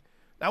Tech,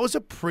 that was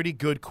a pretty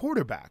good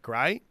quarterback,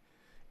 right?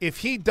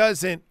 If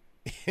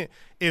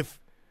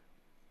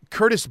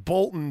Curtis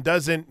Bolton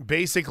doesn't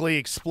basically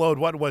explode,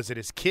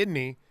 his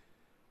kidney,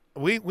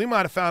 we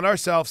might have found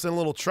ourselves in a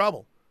little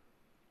trouble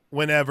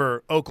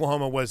whenever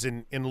Oklahoma was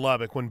in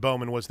Lubbock when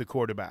Bowman was the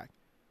quarterback.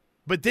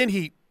 But then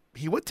he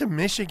went to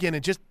Michigan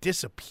and just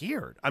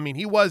disappeared. I mean,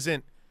 he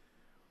wasn't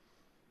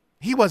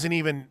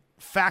even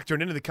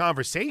factored into the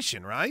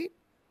conversation, right?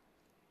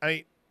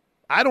 I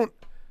don't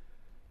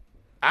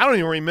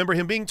even remember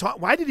him being taught.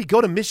 Why did he go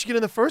to Michigan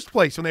in the first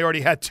place when they already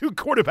had two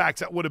quarterbacks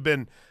that would have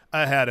been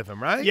ahead of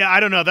him, right? Yeah,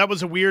 I don't know. That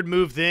was a weird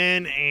move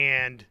then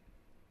and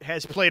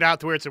has played out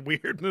to where it's a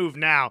weird move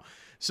now.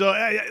 So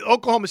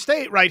Oklahoma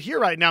State right here,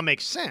 right now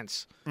makes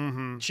sense.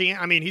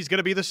 Mm-hmm. I mean, he's going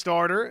to be the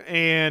starter,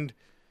 and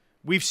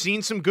we've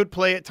seen some good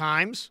play at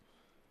times.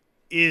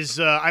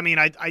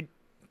 I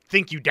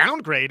think you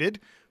downgraded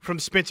from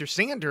Spencer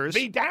Sanders.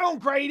 Be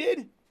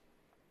downgraded?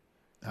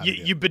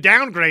 You've been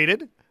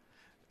downgraded.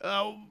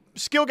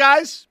 Skill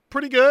guys,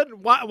 pretty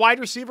good. Wide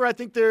receiver, I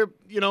think they're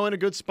in a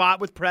good spot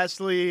with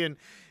Presley and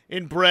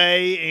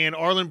Bray, and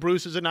Arlen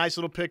Bruce is a nice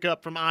little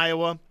pickup from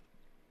Iowa.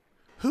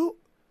 Who?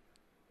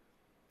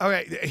 All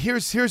right,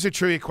 here's a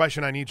trivia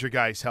question I need your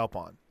guys' help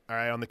on. All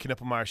right, on the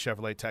Knippelmeyer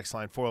Chevrolet text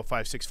line,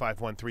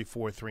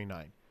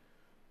 405-651-3439.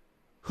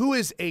 Who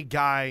is a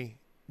guy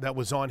that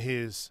was on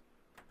his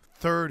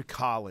third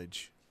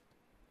college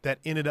that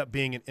ended up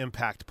being an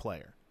impact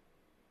player?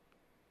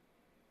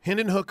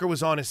 Hendon Hooker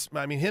was on his –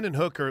 Hendon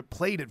Hooker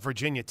played at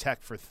Virginia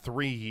Tech for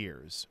 3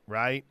 years,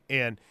 right?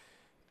 And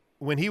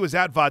when he was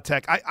at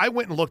Va-Tech, I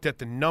went and looked at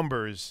the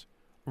numbers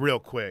real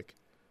quick,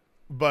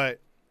 but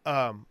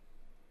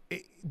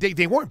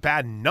they weren't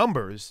bad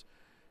numbers.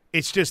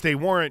 It's just they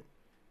weren't,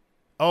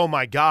 oh,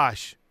 my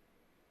gosh,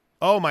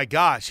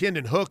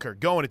 Hendon Hooker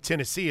going to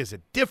Tennessee is a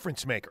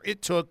difference maker.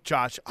 It took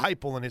Josh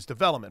Heupel in his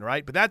development,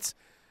 right? But that's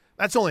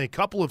only a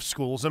couple of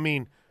schools. I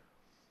mean,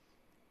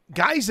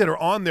 guys that are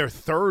on their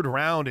third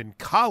round in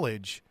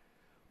college,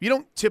 you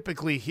don't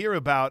typically hear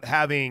about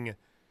having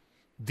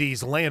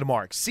these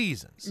landmark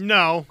seasons.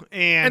 No,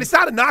 and it's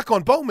not a knock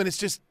on Bowman.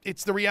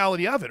 It's the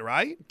reality of it,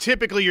 right?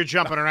 Typically, you're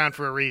jumping around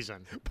for a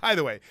reason. By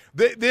the way,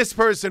 this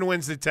person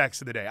wins the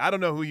text of the day. I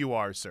don't know who you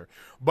are, sir,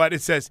 but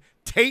it says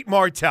Tate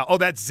Martell. Oh,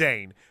 that's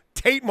Zane.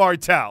 Tate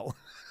Martell.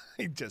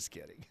 Just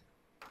kidding.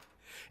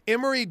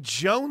 Emory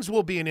Jones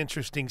will be an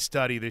interesting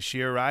study this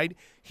year, right?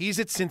 He's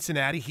at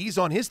Cincinnati. He's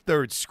on his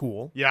third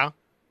school. Yeah.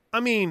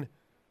 I mean,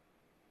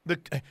 the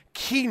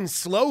Keaton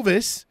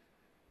Slovis,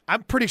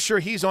 I'm pretty sure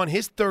he's on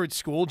his third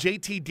school.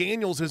 JT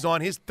Daniels is on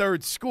his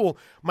third school.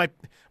 My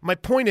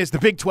point is the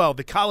Big 12,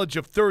 the college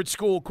of third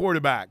school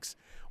quarterbacks.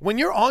 When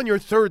you're on your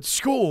third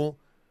school,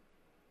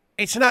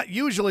 it's not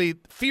usually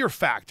fear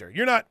factor.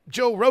 You're not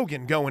Joe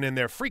Rogan going in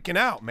there freaking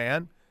out,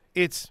 man.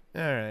 It's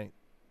all right.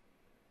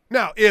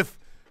 Now, if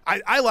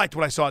I liked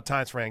what I saw at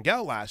times for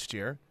Rangel last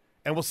year,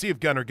 and we'll see if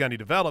Gundy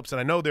develops. And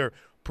I know they're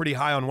pretty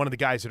high on one of the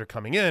guys that are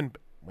coming in,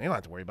 but we don't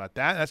have to worry about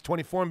that. That's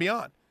 24 and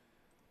beyond.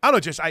 I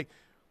don't know,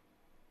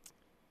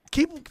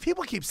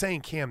 people keep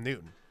saying Cam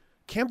Newton.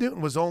 Cam Newton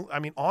was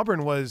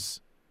Auburn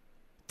was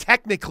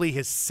technically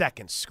his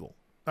second school.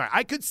 All right,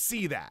 I could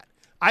see that.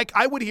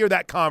 I would hear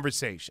that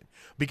conversation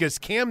because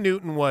Cam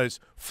Newton was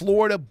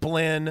Florida,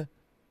 Blinn,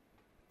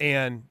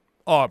 and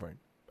Auburn.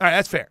 All right,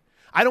 that's fair.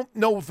 I don't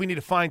know if we need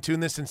to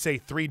fine-tune this and say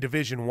 3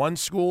 Division I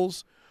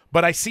schools,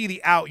 but I see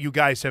the out you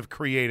guys have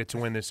created to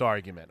win this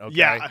argument. Okay?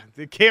 Yeah,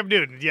 Cam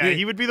Newton. Yeah,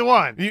 he would be the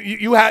one.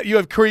 You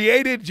have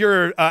created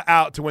your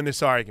out to win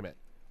this argument.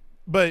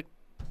 But,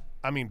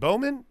 I mean,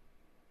 Bowman,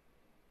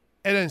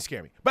 it doesn't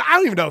scare me. But I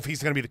don't even know if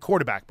he's going to be the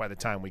quarterback by the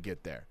time we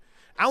get there.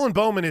 Alan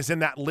Bowman is in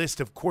that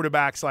list of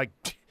quarterbacks like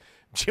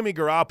Jimmy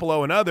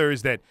Garoppolo and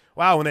others that,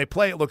 wow, when they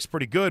play it looks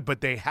pretty good, but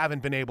they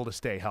haven't been able to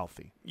stay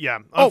healthy. Yeah,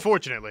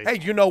 unfortunately. Hey,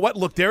 you know what?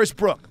 Look, there's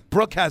Brooke.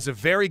 Brooke has a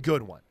very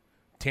good one.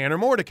 Tanner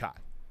Mordecai.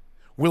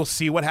 We'll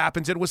see what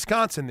happens at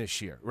Wisconsin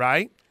this year,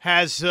 right?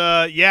 Has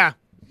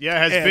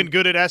been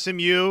good at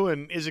SMU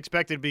and is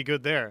expected to be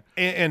good there.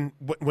 And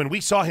when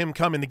we saw him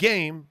come in the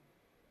game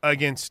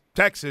against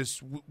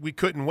Texas, we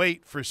couldn't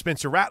wait for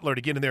Spencer Rattler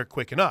to get in there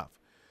quick enough.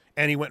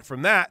 And he went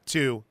from that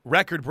to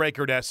record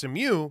breaker at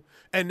SMU,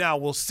 and now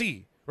we'll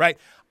see, right?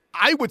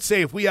 I would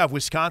say if we have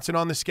Wisconsin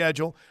on the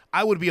schedule,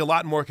 I would be a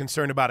lot more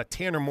concerned about a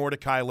Tanner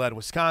Mordecai-led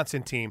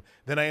Wisconsin team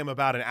than I am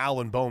about an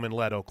Alan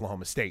Bowman-led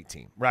Oklahoma State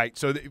team, right?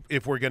 So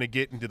if we're going to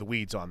get into the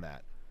weeds on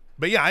that.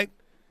 But, yeah,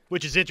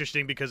 which is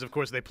interesting because, of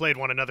course, they played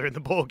one another in the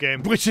bowl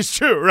game. Which is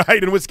true,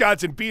 right? And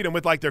Wisconsin beat them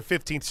with, like, their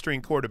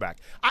 15th-string quarterback.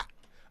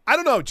 I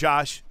don't know,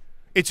 Josh.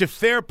 It's a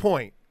fair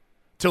point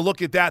to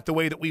look at that the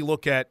way that we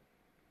look at,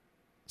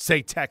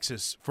 say,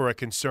 Texas for a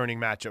concerning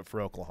matchup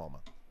for Oklahoma.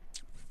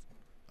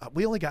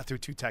 We only got through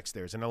 2 texts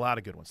there, and a lot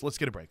of good ones. Let's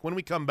get a break. When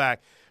we come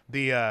back,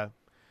 the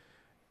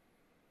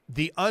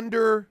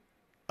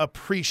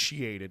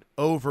underappreciated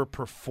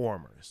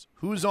overperformers.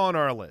 Who's on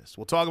our list?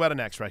 We'll talk about it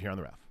next right here on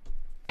The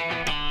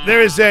Ref.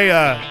 There is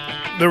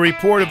the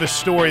report of a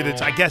story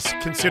that's, I guess,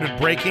 considered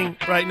breaking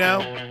right now.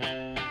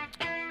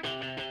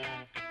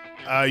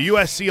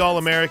 USC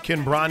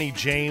All-American Bronny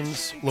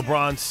James,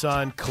 LeBron's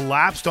son,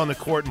 collapsed on the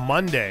court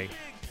Monday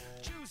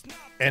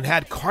and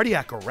had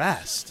cardiac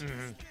arrest.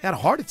 Had a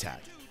heart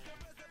attack.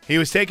 He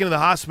was taken to the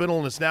hospital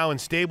and is now in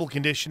stable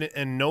condition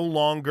and no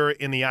longer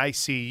in the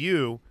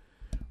ICU.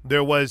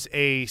 There was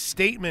a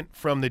statement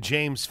from the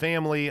James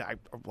family.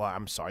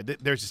 I'm sorry.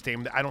 There's a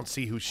statement. I don't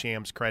see who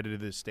Shams credited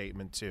this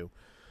statement to.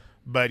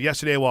 But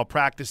yesterday while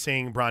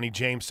practicing, Bronny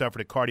James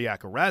suffered a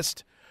cardiac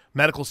arrest.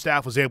 Medical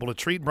staff was able to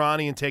treat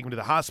Bronny and take him to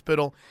the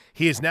hospital.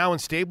 He is now in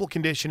stable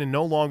condition and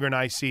no longer in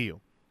ICU.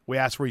 We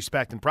ask for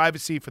respect and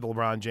privacy for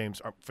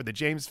the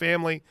James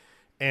family,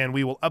 and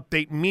we will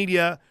update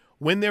media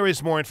when there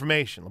is more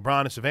information.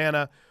 LeBron and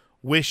Savannah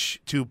wish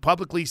to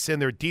publicly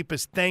send their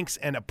deepest thanks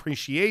and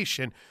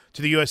appreciation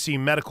to the USC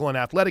medical and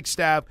athletic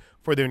staff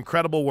for their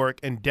incredible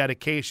work and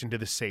dedication to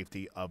the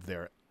safety of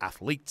their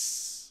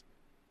athletes.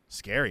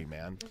 Scary,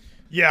 man.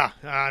 Yeah,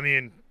 I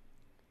mean,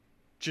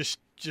 just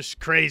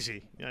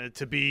crazy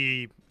to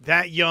be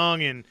that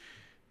young and,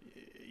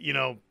 you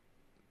know,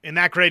 in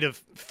that great of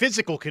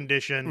physical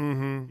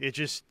condition. It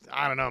just,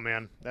 I don't know,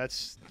 man.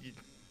 That's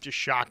just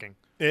shocking.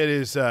 It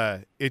is.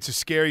 It's a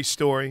scary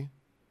story,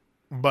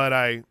 but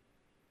I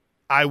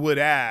would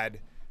add,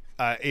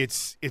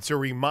 it's a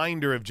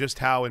reminder of just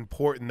how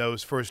important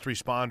those first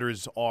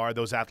responders are,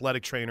 those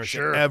athletic trainers,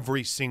 sure, in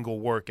every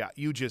single workout.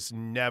 You just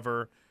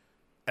never,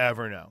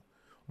 ever know.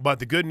 But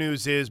the good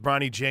news is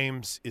Bronny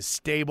James is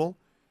stable.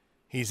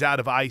 He's out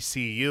of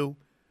ICU. You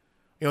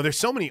know, there's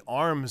so many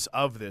arms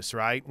of this,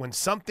 right? When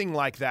something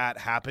like that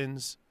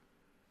happens,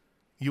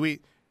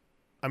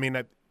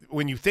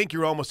 when you think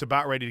you're almost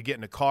about ready to get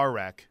in a car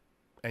wreck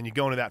and you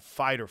go into that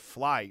fight or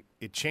flight,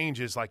 it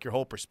changes like your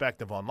whole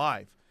perspective on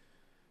life.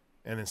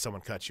 And then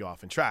someone cuts you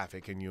off in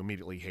traffic and you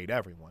immediately hate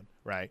everyone,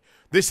 right?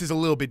 This is a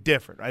little bit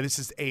different, right? This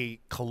is a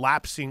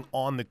collapsing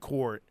on the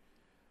court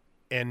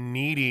and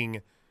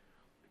needing,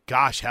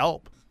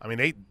 help. I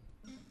mean,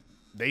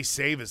 they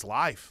save his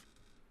life.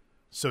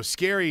 So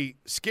scary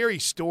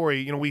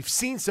story. You know, we've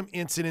seen some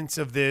incidents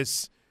of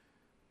this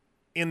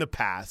in the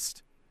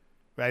past,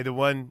 right? The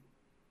one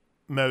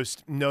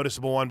most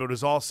noticeable one, but it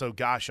was also,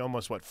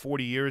 almost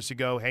 40 years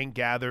ago, Hank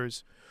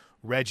Gathers,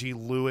 Reggie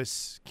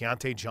Lewis,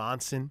 Keontae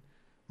Johnson,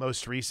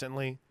 most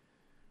recently.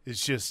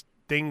 It's just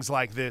things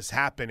like this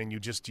happen, and you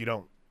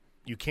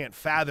can't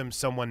fathom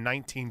someone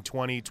 19,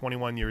 20,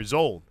 21 years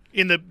old.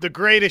 In the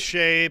greatest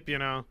shape, you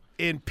know.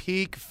 In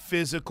peak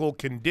physical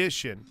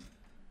condition,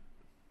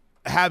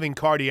 having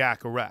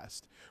cardiac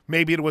arrest.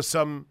 Maybe it was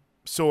some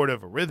sort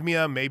of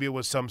arrhythmia. Maybe it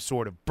was some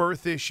sort of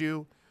birth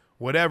issue.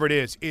 Whatever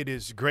it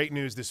is great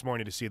news this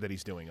morning to see that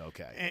he's doing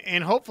okay.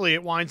 And hopefully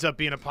it winds up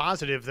being a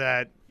positive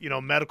that, you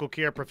know, medical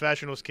care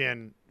professionals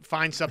can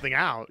find something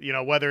out, you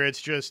know, whether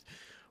it's just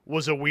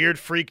was a weird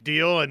freak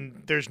deal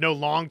and there's no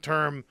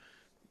long-term,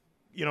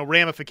 you know,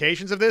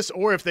 ramifications of this,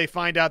 or if they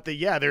find out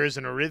that, there is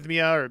an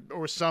arrhythmia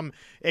or some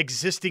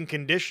existing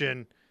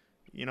condition,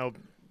 you know,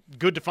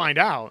 good to find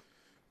out.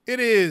 It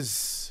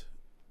is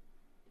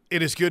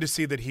good to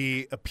see that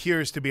he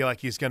appears to be like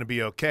he's going to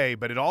be okay,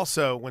 but it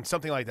also, when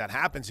something like that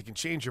happens, it can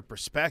change your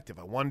perspective.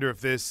 I wonder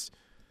if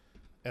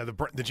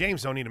the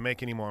James don't need to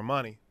make any more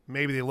money.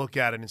 Maybe they look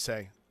at it and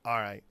say, all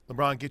right,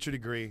 LeBron, get your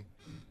degree.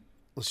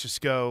 Let's just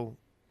go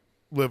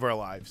live our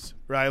lives,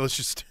 right?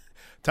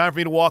 Time for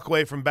me to walk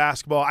away from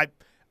basketball.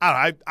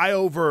 I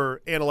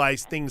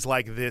overanalyze things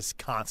like this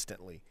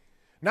constantly.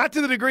 Not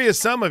to the degree of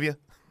some of you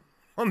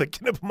on the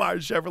Knippelmeyer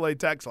Chevrolet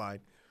text line,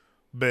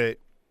 but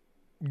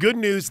good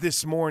news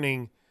this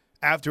morning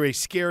after a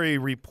scary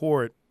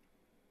report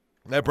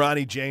that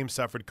Bronny James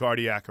suffered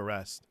cardiac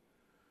arrest.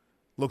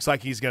 Looks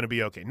like he's going to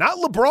be okay. Not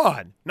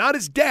LeBron, not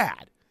his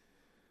dad.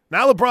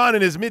 Not LeBron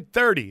in his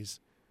mid-30s.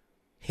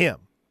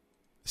 Him.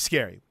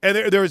 Scary. And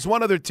there was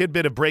one other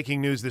tidbit of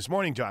breaking news this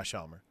morning, Josh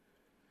Helmer.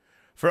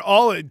 For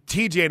all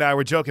TJ and I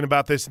were joking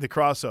about this in the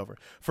crossover.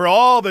 For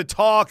all the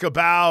talk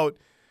about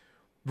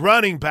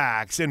running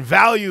backs and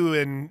value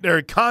and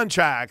their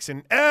contracts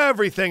and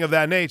everything of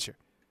that nature,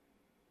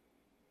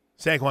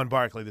 Saquon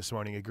Barkley this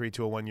morning agreed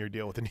to a 1-year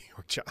deal with the New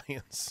York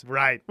Giants.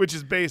 Right. Which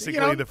is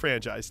basically the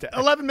franchise tag.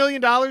 $11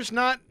 million,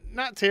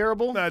 not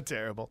terrible. Not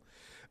terrible.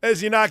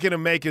 As you're not going to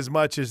make as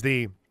much as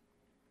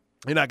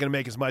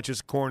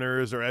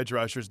corners or edge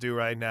rushers do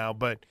right now,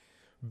 but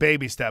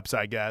baby steps,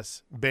 I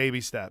guess. Baby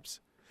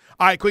steps.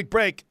 All right, quick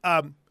break.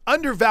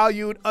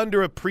 Undervalued,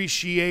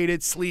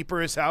 underappreciated,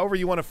 sleepers, however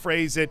you want to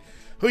phrase it.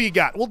 Who you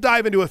got? We'll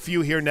dive into a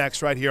few here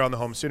next, right here on the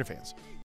Home Sooner Fans.